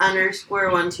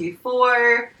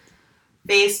summer_S_124.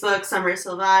 Facebook, Summer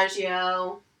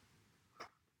Selvaggio.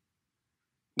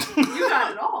 You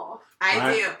got it all. I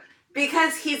Right. do.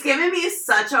 Because he's given me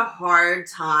such a hard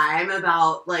time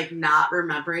about, like, not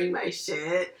remembering my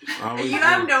shit. Oh, You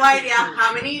have no idea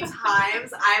how many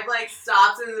times I've, like,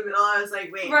 stopped in the middle. I was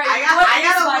like, wait, Right, I what gotta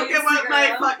is my look at what my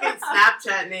Instagram? fucking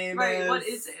Snapchat name Right, is. what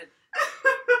is it?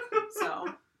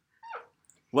 So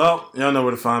Well, y'all know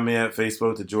where to find me at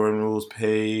Facebook, the Jordan Rules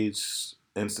page,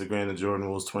 Instagram, the Jordan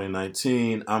Rules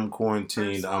 2019. I'm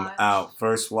quarantined. First I'm Watch. out.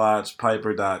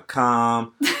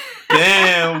 Firstwatchpiper.com.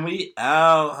 Bam, we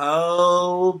out.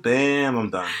 Ho, bam, I'm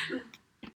done.